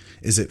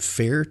 is it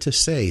fair to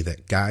say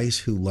that guys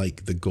who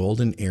like the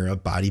golden era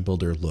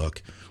bodybuilder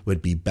look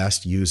would be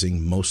best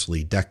using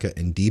mostly Deca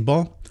and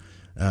D-Ball?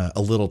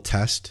 A little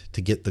test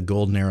to get the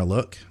golden era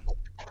look?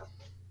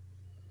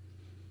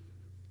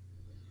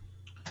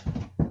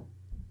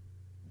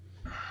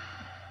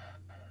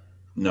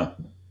 No.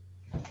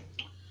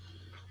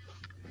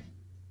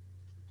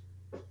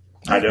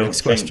 I don't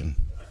Next think question.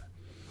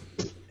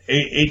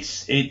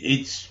 It's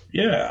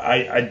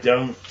I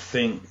don't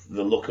think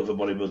the look of a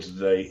bodybuilder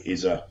today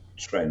is a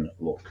trend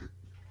look.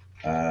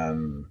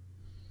 I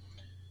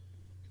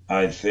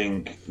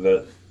think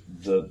that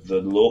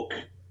the look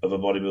of a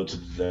bodybuilder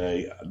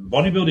today,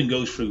 bodybuilding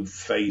goes through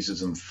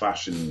phases and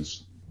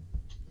fashions.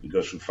 It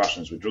goes through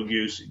fashions with drug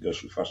use, it goes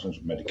through fashions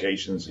with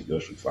medications, it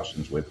goes through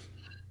fashions with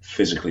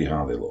physically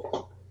how they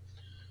look.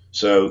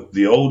 So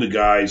the older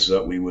guys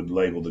that we would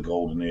label the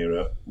golden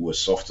era were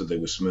softer, they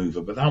were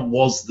smoother, but that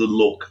was the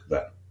look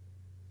then.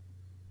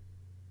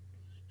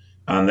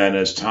 And then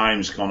as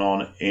time's gone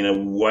on, in a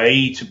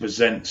way to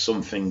present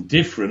something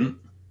different,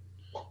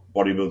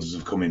 bodybuilders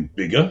have come in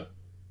bigger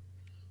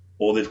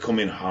or they've come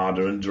in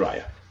harder and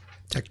drier.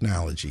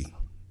 Technology.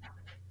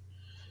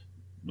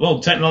 Well,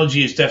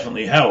 technology has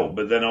definitely helped,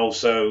 but then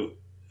also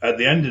at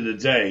the end of the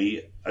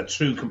day, a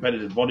true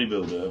competitive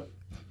bodybuilder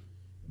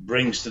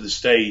brings to the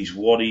stage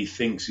what he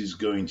thinks is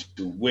going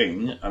to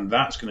win, and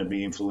that's going to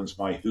be influenced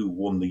by who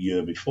won the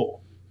year before.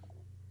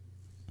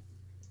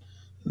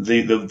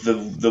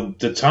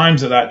 The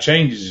times that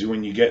changes is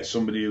when you get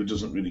somebody who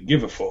doesn't really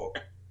give a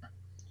fuck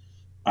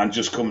and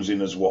just comes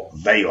in as what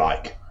they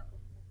like.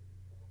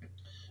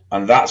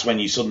 And that's when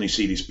you suddenly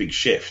see this big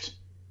shift,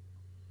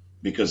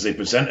 because they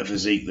present a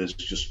physique that's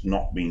just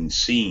not been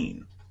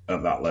seen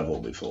at that level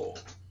before.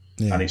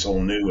 Yeah. And it's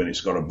all new and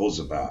it's got a buzz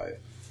about it.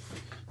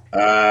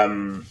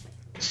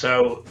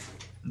 So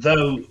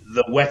though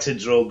the wetter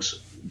drugs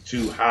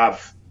to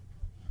have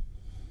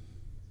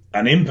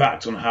an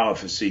impact on how a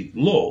physique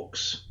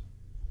looks,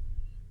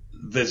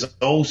 there's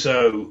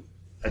also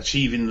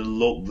achieving the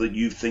look that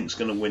you think is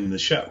going to win the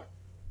show.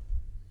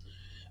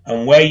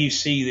 And where you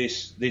see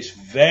this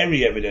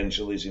very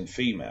evidential is in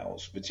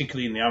females,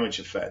 particularly in the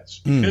amateur feds,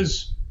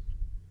 because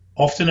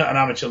often at an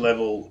amateur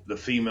level, the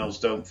females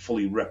don't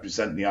fully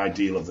represent the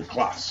ideal of the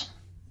class.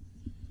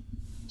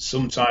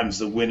 Sometimes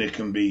the winner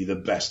can be the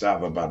best out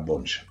of a bad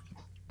bunch.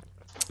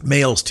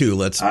 Males too,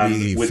 let's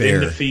be within fair.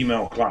 The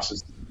female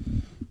classes.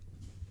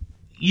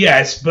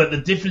 Yes, but the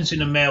difference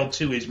in a male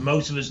too is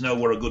most of us know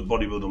what a good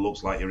bodybuilder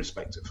looks like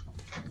irrespective.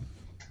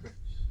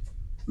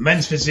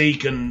 Men's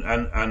physique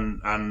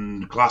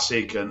and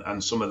classic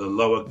and some of the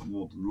lower,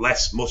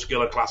 less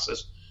muscular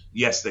classes,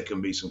 yes, there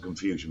can be some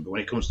confusion. But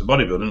when it comes to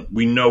bodybuilding,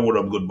 we know what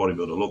a good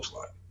bodybuilder looks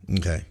like.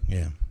 Okay,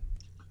 yeah.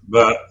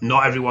 But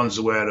not everyone's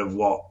aware of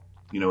what,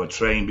 a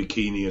trained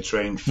bikini, a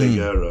trained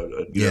figure,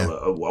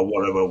 or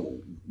whatever,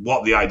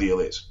 what the ideal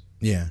is.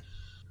 Yeah.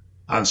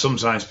 And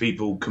sometimes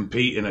people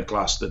compete in a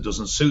class that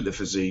doesn't suit the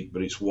physique,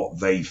 but it's what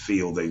they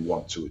feel they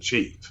want to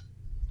achieve.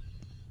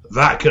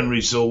 That can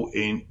result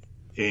in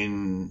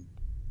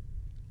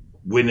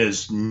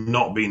winners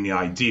not being the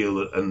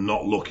ideal and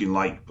not looking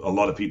like a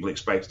lot of people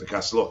expect the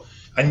class to look.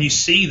 And you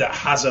see that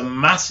has a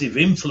massive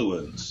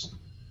influence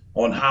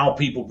on how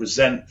people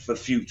present for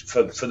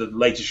the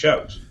later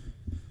shows.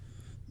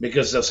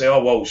 Because they'll say,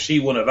 oh, well, she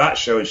won at that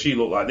show and she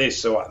looked like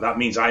this, so that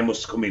means I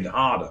must come in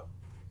harder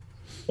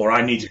or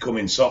I need to come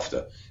in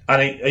softer.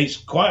 And it's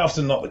quite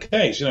often not the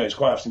case. It's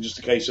quite often just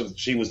a case of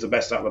she was the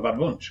best out of a bad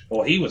bunch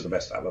or he was the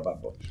best out of a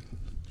bad bunch.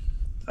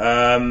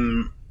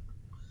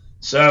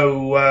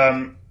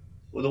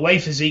 The way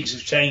physiques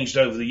have changed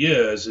over the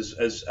years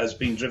has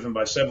been driven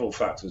by several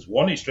factors.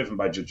 One, it's driven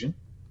by judging,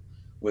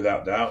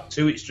 without doubt.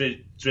 Two, it's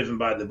driven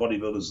by the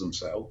bodybuilders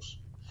themselves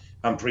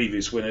and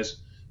previous winners.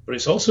 But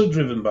it's also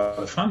driven by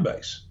the fan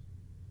base.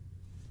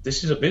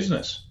 This is a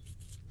business.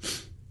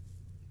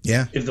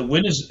 Yeah. If the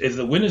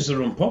winners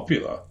are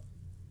unpopular,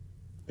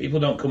 people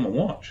don't come and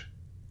watch.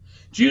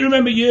 Do you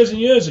remember years and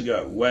years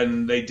ago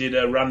when they did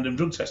a random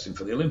drug testing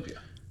for the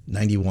Olympia?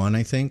 91,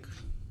 I think.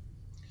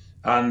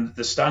 And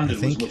the standard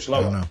was much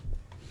lower. I don't know.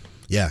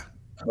 Yeah.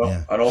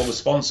 And all the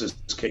sponsors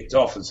kicked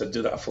off and said,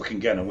 do that fucking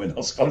again and we're not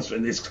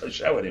sponsoring this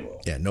show anymore.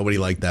 Yeah, nobody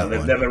liked that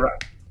one.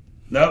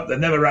 They've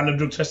never random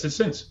drug tested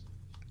since.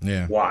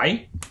 Yeah.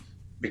 Why?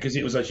 Because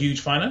it was a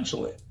huge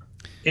financial hit.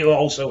 It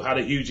also had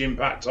a huge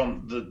impact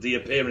on the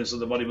appearance of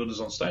the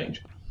bodybuilders on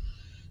stage.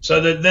 So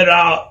there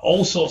are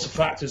all sorts of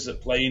factors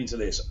that play into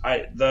this.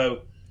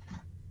 Though,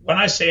 when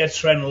I say a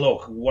trend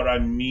look, what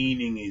I'm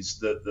meaning is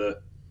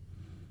that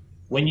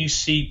when you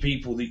see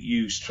people that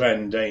use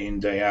trend day in,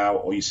 day out,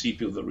 or you see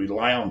people that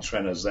rely on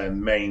trend as their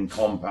main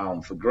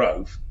compound for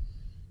growth,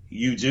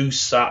 you do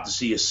start to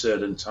see a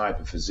certain type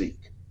of physique.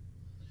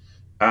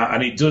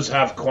 And it does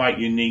have quite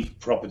unique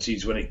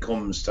properties when it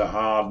comes to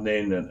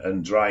hardening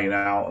and drying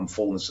out and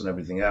fullness and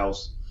everything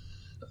else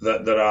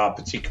that are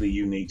particularly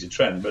unique to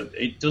trend. But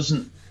it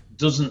doesn't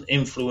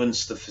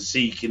influence the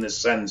physique in the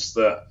sense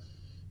that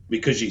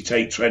because you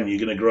take trend, you're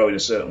going to grow in a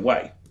certain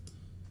way.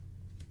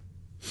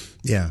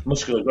 Yeah.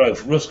 Muscular growth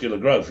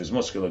is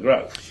muscular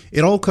growth.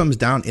 It all comes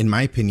down, in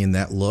my opinion,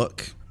 that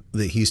look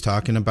that he's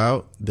talking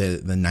about,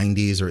 the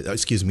 90s, or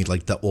excuse me,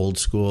 like the old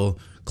school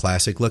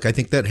classic look. I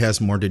think that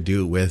has more to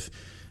do with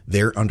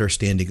their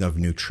understanding of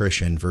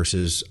nutrition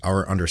versus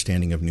our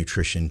understanding of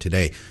nutrition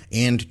today,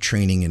 and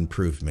training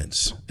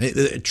improvements.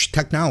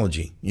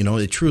 Technology,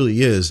 it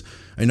truly is.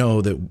 I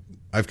know that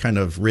I've kind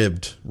of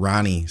ribbed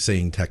Ronnie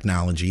saying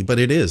technology, but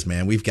it is,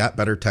 man. We've got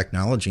better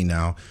technology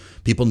now.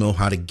 People know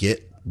how to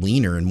get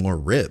leaner and more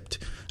ripped.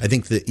 I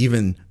think that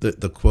even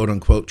the quote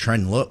unquote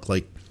trend look,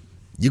 like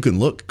you can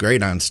look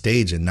great on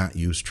stage and not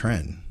use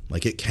trend.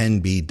 Like it can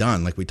be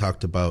done, like we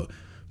talked about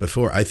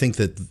before. I think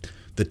that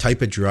the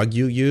type of drug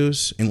you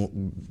use,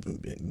 and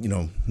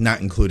not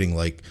including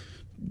like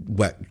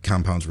wet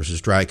compounds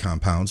versus dry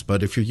compounds,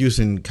 but if you're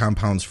using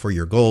compounds for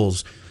your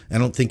goals, I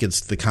don't think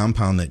it's the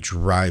compound that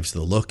drives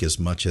the look as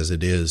much as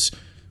it is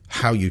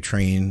how you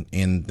train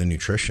and the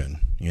nutrition,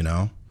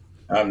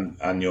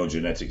 and your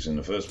genetics in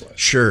the first place.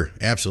 Sure,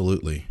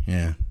 absolutely,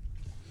 yeah.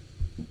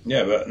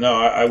 Yeah, but no,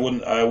 I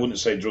wouldn't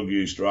say drug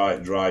use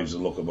drives the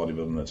look of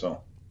bodybuilding at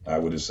all. I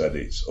would have said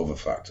it's other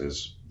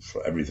factors,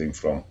 for everything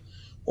from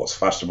what's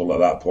fashionable at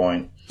that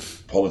point,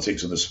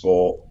 politics of the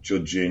sport,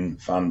 judging,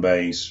 fan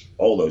base,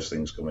 all those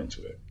things come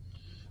into it.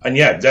 And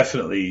yeah,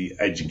 definitely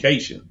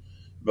education,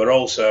 but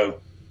also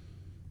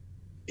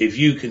if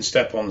you can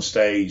step on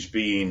stage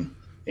being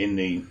in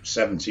the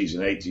 70s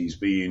and 80s,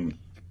 being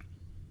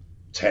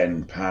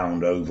 10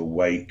 pound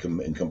overweight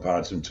in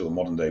comparison to a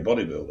modern day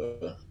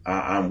bodybuilder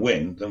and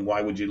win, then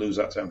why would you lose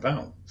that 10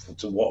 pound?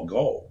 To what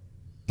goal?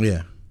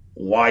 Yeah.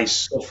 Why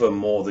suffer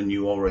more than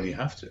you already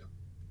have to?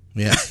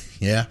 Yeah.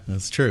 Yeah,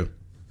 that's true.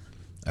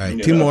 All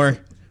right. Two more.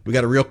 We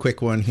got a real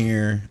quick one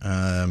here.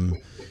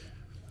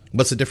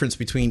 What's the difference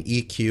between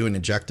EQ and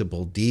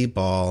injectable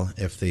D-ball?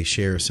 If they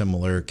share a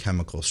similar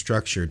chemical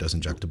structure, does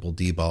injectable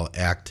D-ball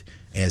act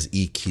as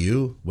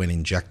EQ when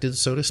injected,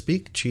 so to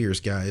speak? Cheers,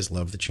 guys.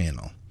 Love the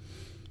channel.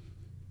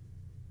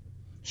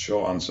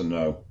 Short answer,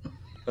 no.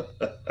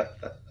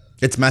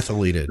 It's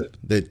methylated.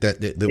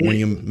 That when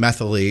you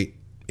methylate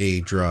a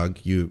drug,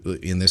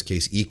 in this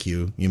case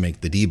EQ, you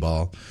make the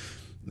D-ball,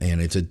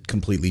 and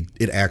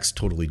it acts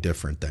totally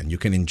different then. You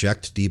can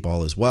inject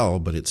D-ball as well,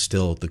 but it's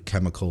still, the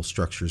chemical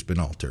structure's been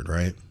altered,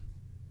 right?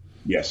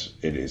 Yes,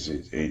 it is.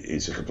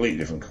 It's a completely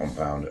different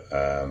compound.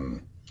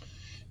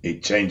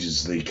 It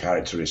changes the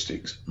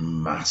characteristics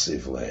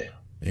massively.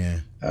 Yeah.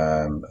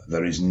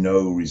 There is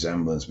no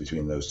resemblance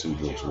between those two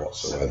drugs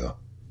whatsoever.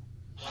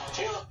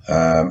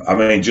 I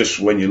mean, just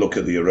when you look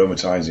at the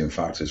aromatizing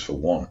factors for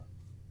one.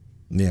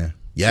 Yeah.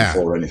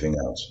 Before anything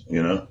else,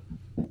 you know?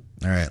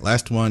 All right.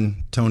 Last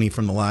one. Tony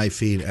from the live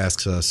feed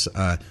asks us,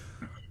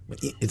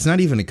 it's not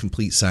even a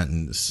complete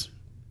sentence.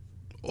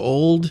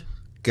 Older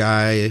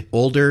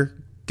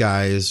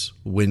guys,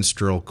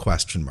 Winstrol ?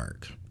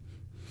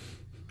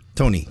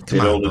 Tony, come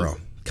on, bro.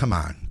 Come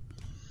on.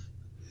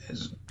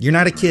 You're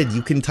not a kid.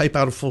 You can type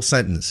out a full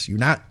sentence. You're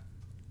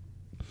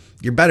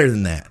better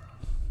than that.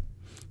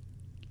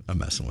 I'm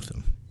messing with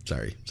him.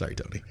 Sorry,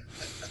 Tony.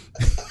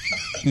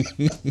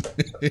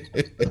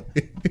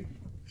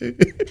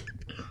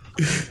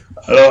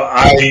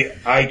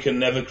 I can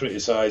never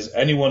criticize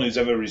anyone who's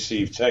ever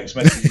received text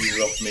messages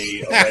off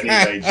me of any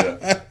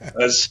nature.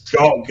 As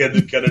Scott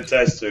can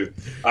attest to,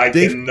 I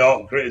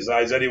cannot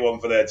criticize anyone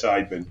for their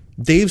typing.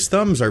 Dave's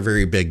thumbs are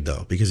very big,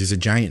 though, because he's a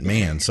giant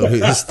man. So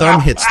his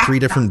thumb hits 3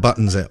 different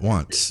buttons at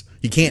once.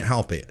 He can't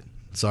help it.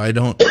 So I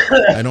don't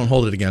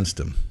hold it against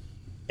him.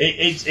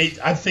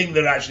 I think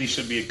there actually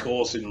should be a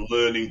course in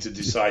learning to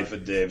decipher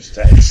Dave's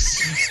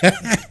texts.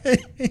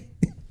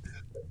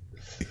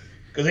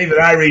 Because even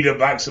I read them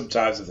back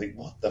sometimes and think,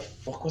 what the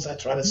fuck was I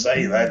trying to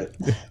say then?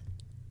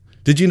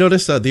 Did you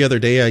notice the other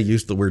day I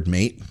used the word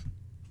mate?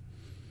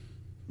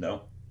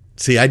 No.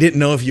 See, I didn't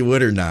know if you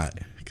would or not,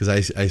 because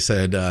I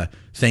said,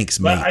 thanks,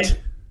 mate.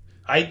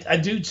 I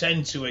do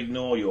tend to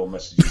ignore your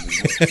messages.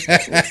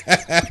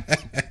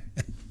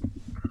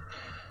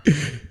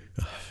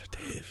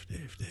 Dave.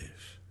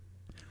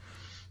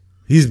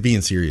 He's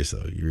being serious,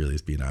 though. He really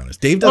is being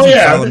honest. Dave doesn't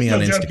follow me on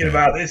Instagram. Joking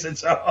about this and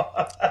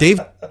so.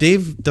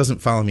 Dave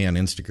doesn't follow me on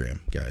Instagram,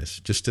 guys.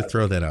 Just to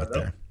throw that out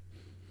there.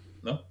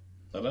 No,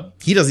 I don't.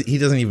 He doesn't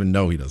even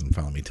know he doesn't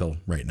follow me till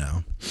right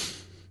now.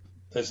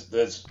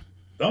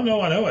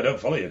 No, I know I don't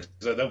follow you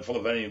because I don't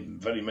follow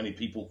very many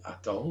people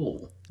at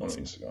all on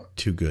Instagram.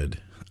 Too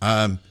good.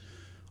 I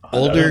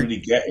don't really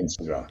get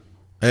Instagram.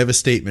 I have a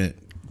statement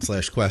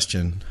 /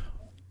 question,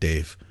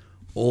 Dave.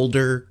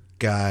 Older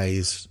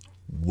guys,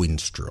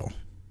 Winstrol.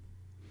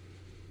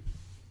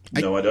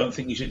 No, I don't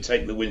think you should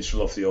take the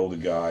Winstrol off the older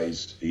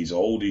guys. He's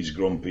old, he's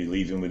grumpy.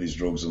 Leave him with his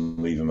drugs and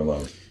leave him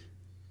alone.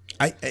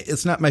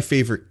 It's not my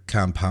favorite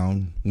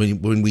compound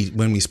when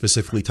we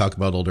specifically talk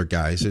about older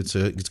guys. It's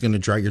going to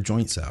dry your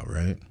joints out,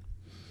 right?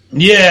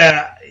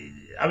 Yeah,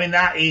 I mean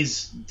that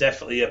is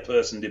definitely a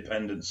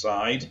person-dependent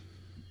side,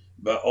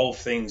 but all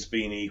things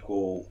being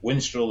equal,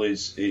 Winstrol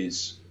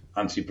is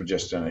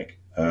anti-progestinic.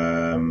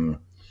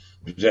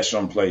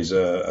 Progesterone plays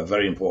a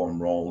very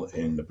important role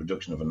in the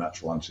production of a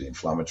natural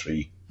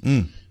anti-inflammatory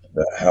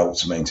that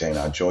helps maintain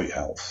our joint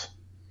health.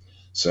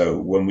 So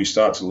when we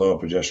start to lower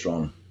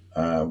progesterone,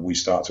 we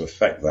start to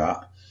affect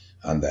that,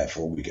 and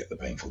therefore we get the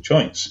painful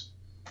joints.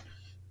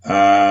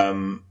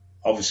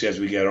 Obviously, as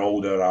we get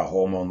older, our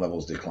hormone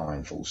levels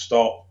decline full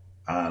stop,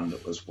 and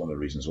that's one of the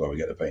reasons why we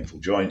get the painful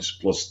joints.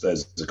 Plus,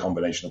 there's a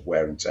combination of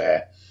wear and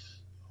tear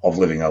of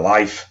living a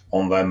life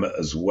on them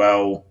as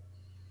well.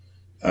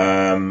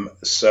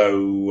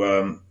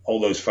 So all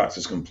those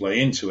factors can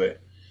play into it.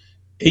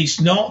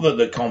 It's not that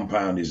the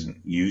compound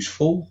isn't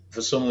useful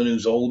for someone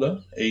who's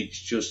older. It's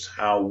just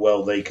how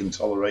well they can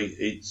tolerate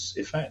its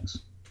effects.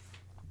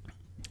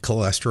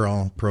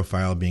 Cholesterol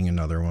profile being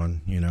another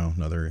one,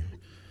 another.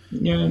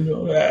 Yeah,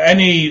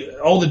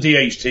 all the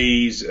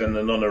DHTs and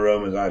the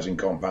non-aromatizing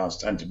compounds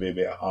tend to be a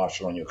bit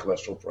harsher on your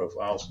cholesterol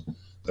profiles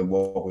than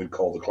what we'd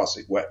call the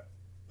classic wet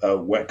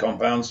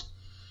compounds.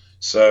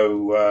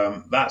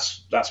 So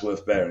that's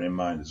worth bearing in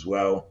mind as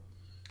well.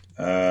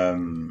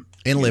 And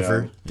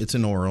liver, it's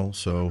an oral,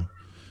 so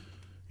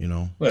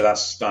Well,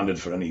 that's standard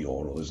for any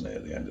oral, isn't it?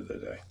 At the end of the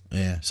day.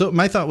 Yeah. So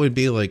my thought would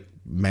be like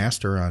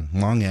Masteron,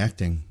 long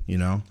acting.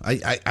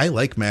 I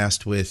like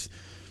Mast with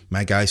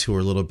my guys who are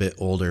a little bit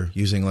older,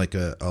 using like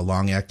a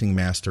long acting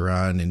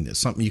Masteron, and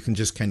something you can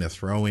just kind of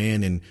throw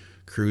in and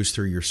cruise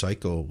through your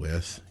cycle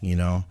with.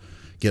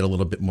 Get a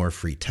little bit more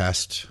free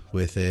test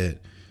with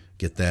it.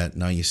 Get that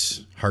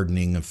nice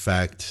hardening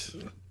effect,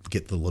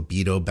 get the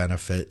libido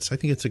benefits. I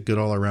think it's a good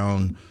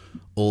all-around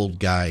old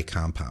guy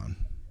compound.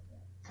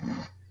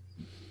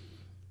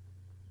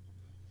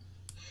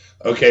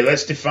 Okay,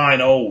 let's define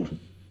old.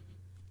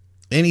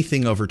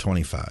 Anything over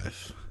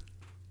 25.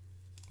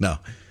 No.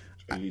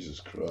 Jesus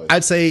Christ.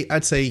 I'd say,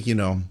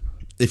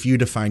 if you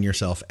define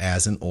yourself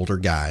as an older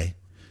guy,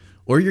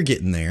 or you're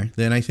getting there,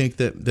 then I think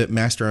that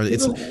Master,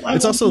 it's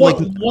also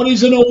what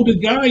is an older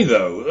guy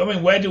though? I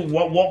mean,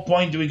 what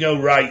point do we go,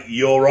 right,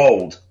 you're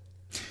old?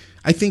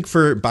 I think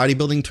for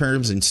bodybuilding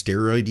terms and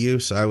steroid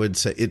use, I would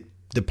say it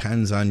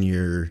depends on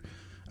your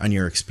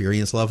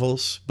experience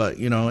levels. But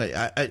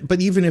but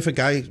even if a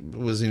guy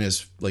was in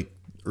his like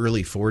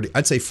early 40.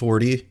 I'd say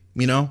 40,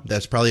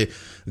 that's probably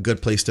a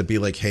good place to be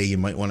like, hey, you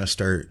might want to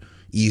start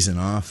easing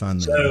off on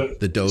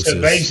the doses.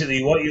 So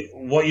basically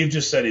what you've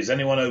just said is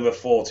anyone over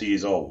 40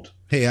 is old.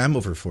 Hey, I'm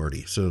over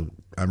 40, so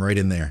I'm right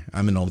in there.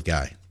 I'm an old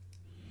guy.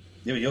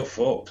 Yeah, you're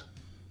fucked.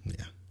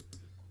 Yeah.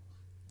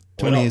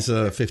 Tony's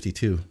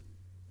 52.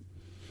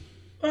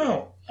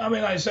 Well, I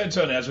mean, like I said,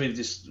 Tony, as we've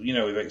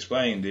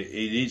explained, it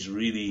is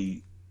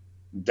really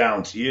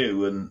down to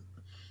you. And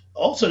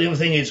also the other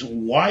thing is,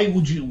 why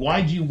do you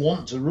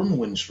want to run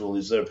Winstrol?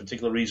 Is there a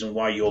particular reason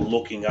why you're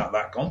looking at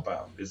that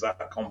compound? Is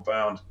that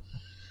compound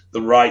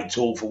the right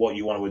tool for what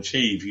you want to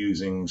achieve,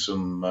 using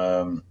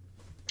some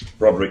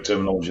Broderick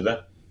terminology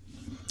there?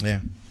 Yeah.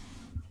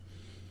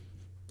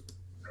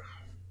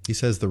 He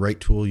says the right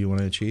tool you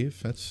want to achieve.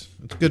 That's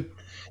good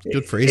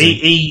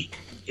phrasing.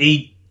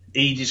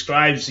 He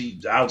describes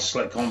how to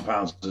select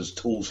compounds as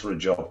tools for a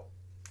job.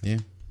 Yeah,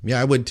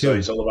 I would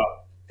too. So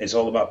it's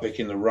all about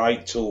picking the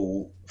right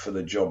tool for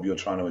the job you're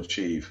trying to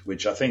achieve,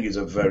 which I think is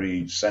a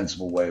very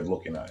sensible way of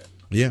looking at it.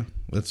 Yeah,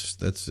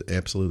 that's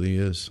absolutely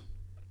is.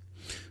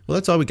 Well,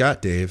 that's all we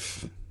got,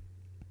 Dave.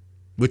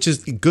 Which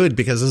is good,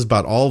 because this is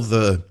about all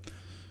the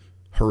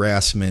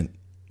harassment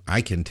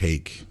I can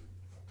take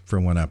for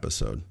one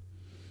episode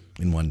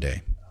in one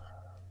day.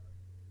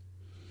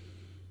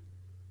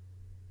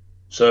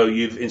 So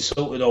you've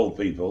insulted old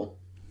people.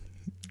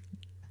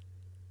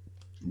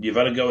 You've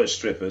had a go at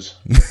strippers.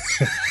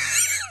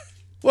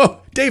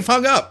 Whoa, Dave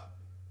hung up.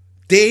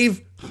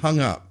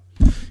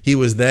 He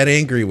was that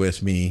angry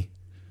with me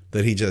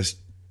that he just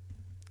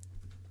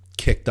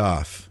kicked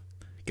off.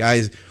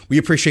 Guys, we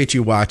appreciate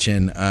you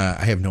watching.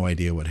 I have no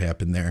idea what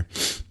happened there.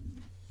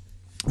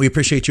 We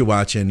appreciate you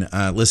watching.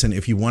 Listen,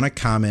 if you want to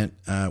comment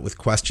with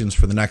questions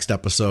for the next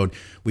episode,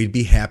 we'd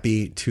be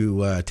happy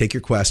to take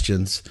your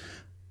questions.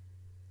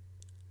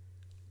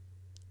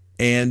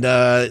 And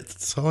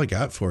that's all I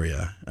got for you.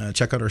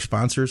 Check out our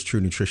sponsors,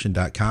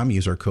 TrueNutrition.com.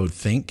 Use our code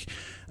THINK.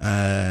 You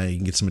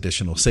can get some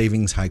additional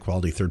savings,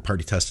 high-quality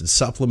third-party tested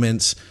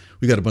supplements.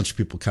 We got a bunch of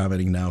people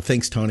commenting now.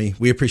 Thanks, Tony.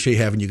 We appreciate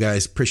having you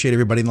guys. Appreciate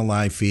everybody in the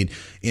live feed,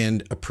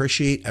 and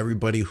appreciate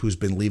everybody who's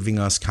been leaving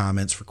us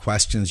comments for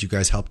questions. You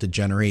guys help to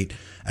generate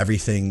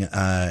everything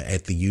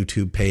at the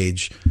YouTube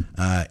page,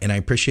 and I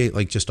appreciate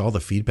just all the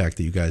feedback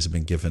that you guys have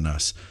been giving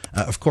us.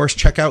 Of course,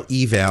 check out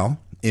Eval.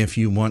 If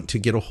you want to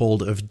get a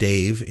hold of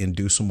Dave and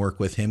do some work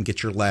with him,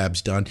 get your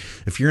labs done.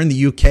 If you're in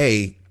the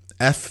UK,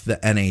 F the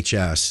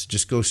NHS,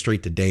 just go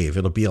straight to Dave.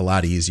 It'll be a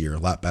lot easier, a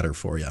lot better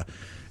for you.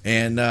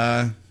 And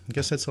I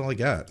guess that's all I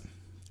got.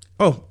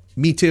 Oh,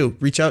 me too.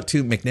 Reach out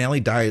to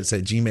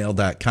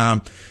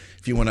McNallyDiets@gmail.com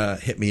if you want to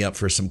hit me up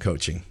for some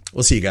coaching.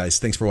 We'll see you guys.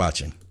 Thanks for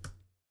watching.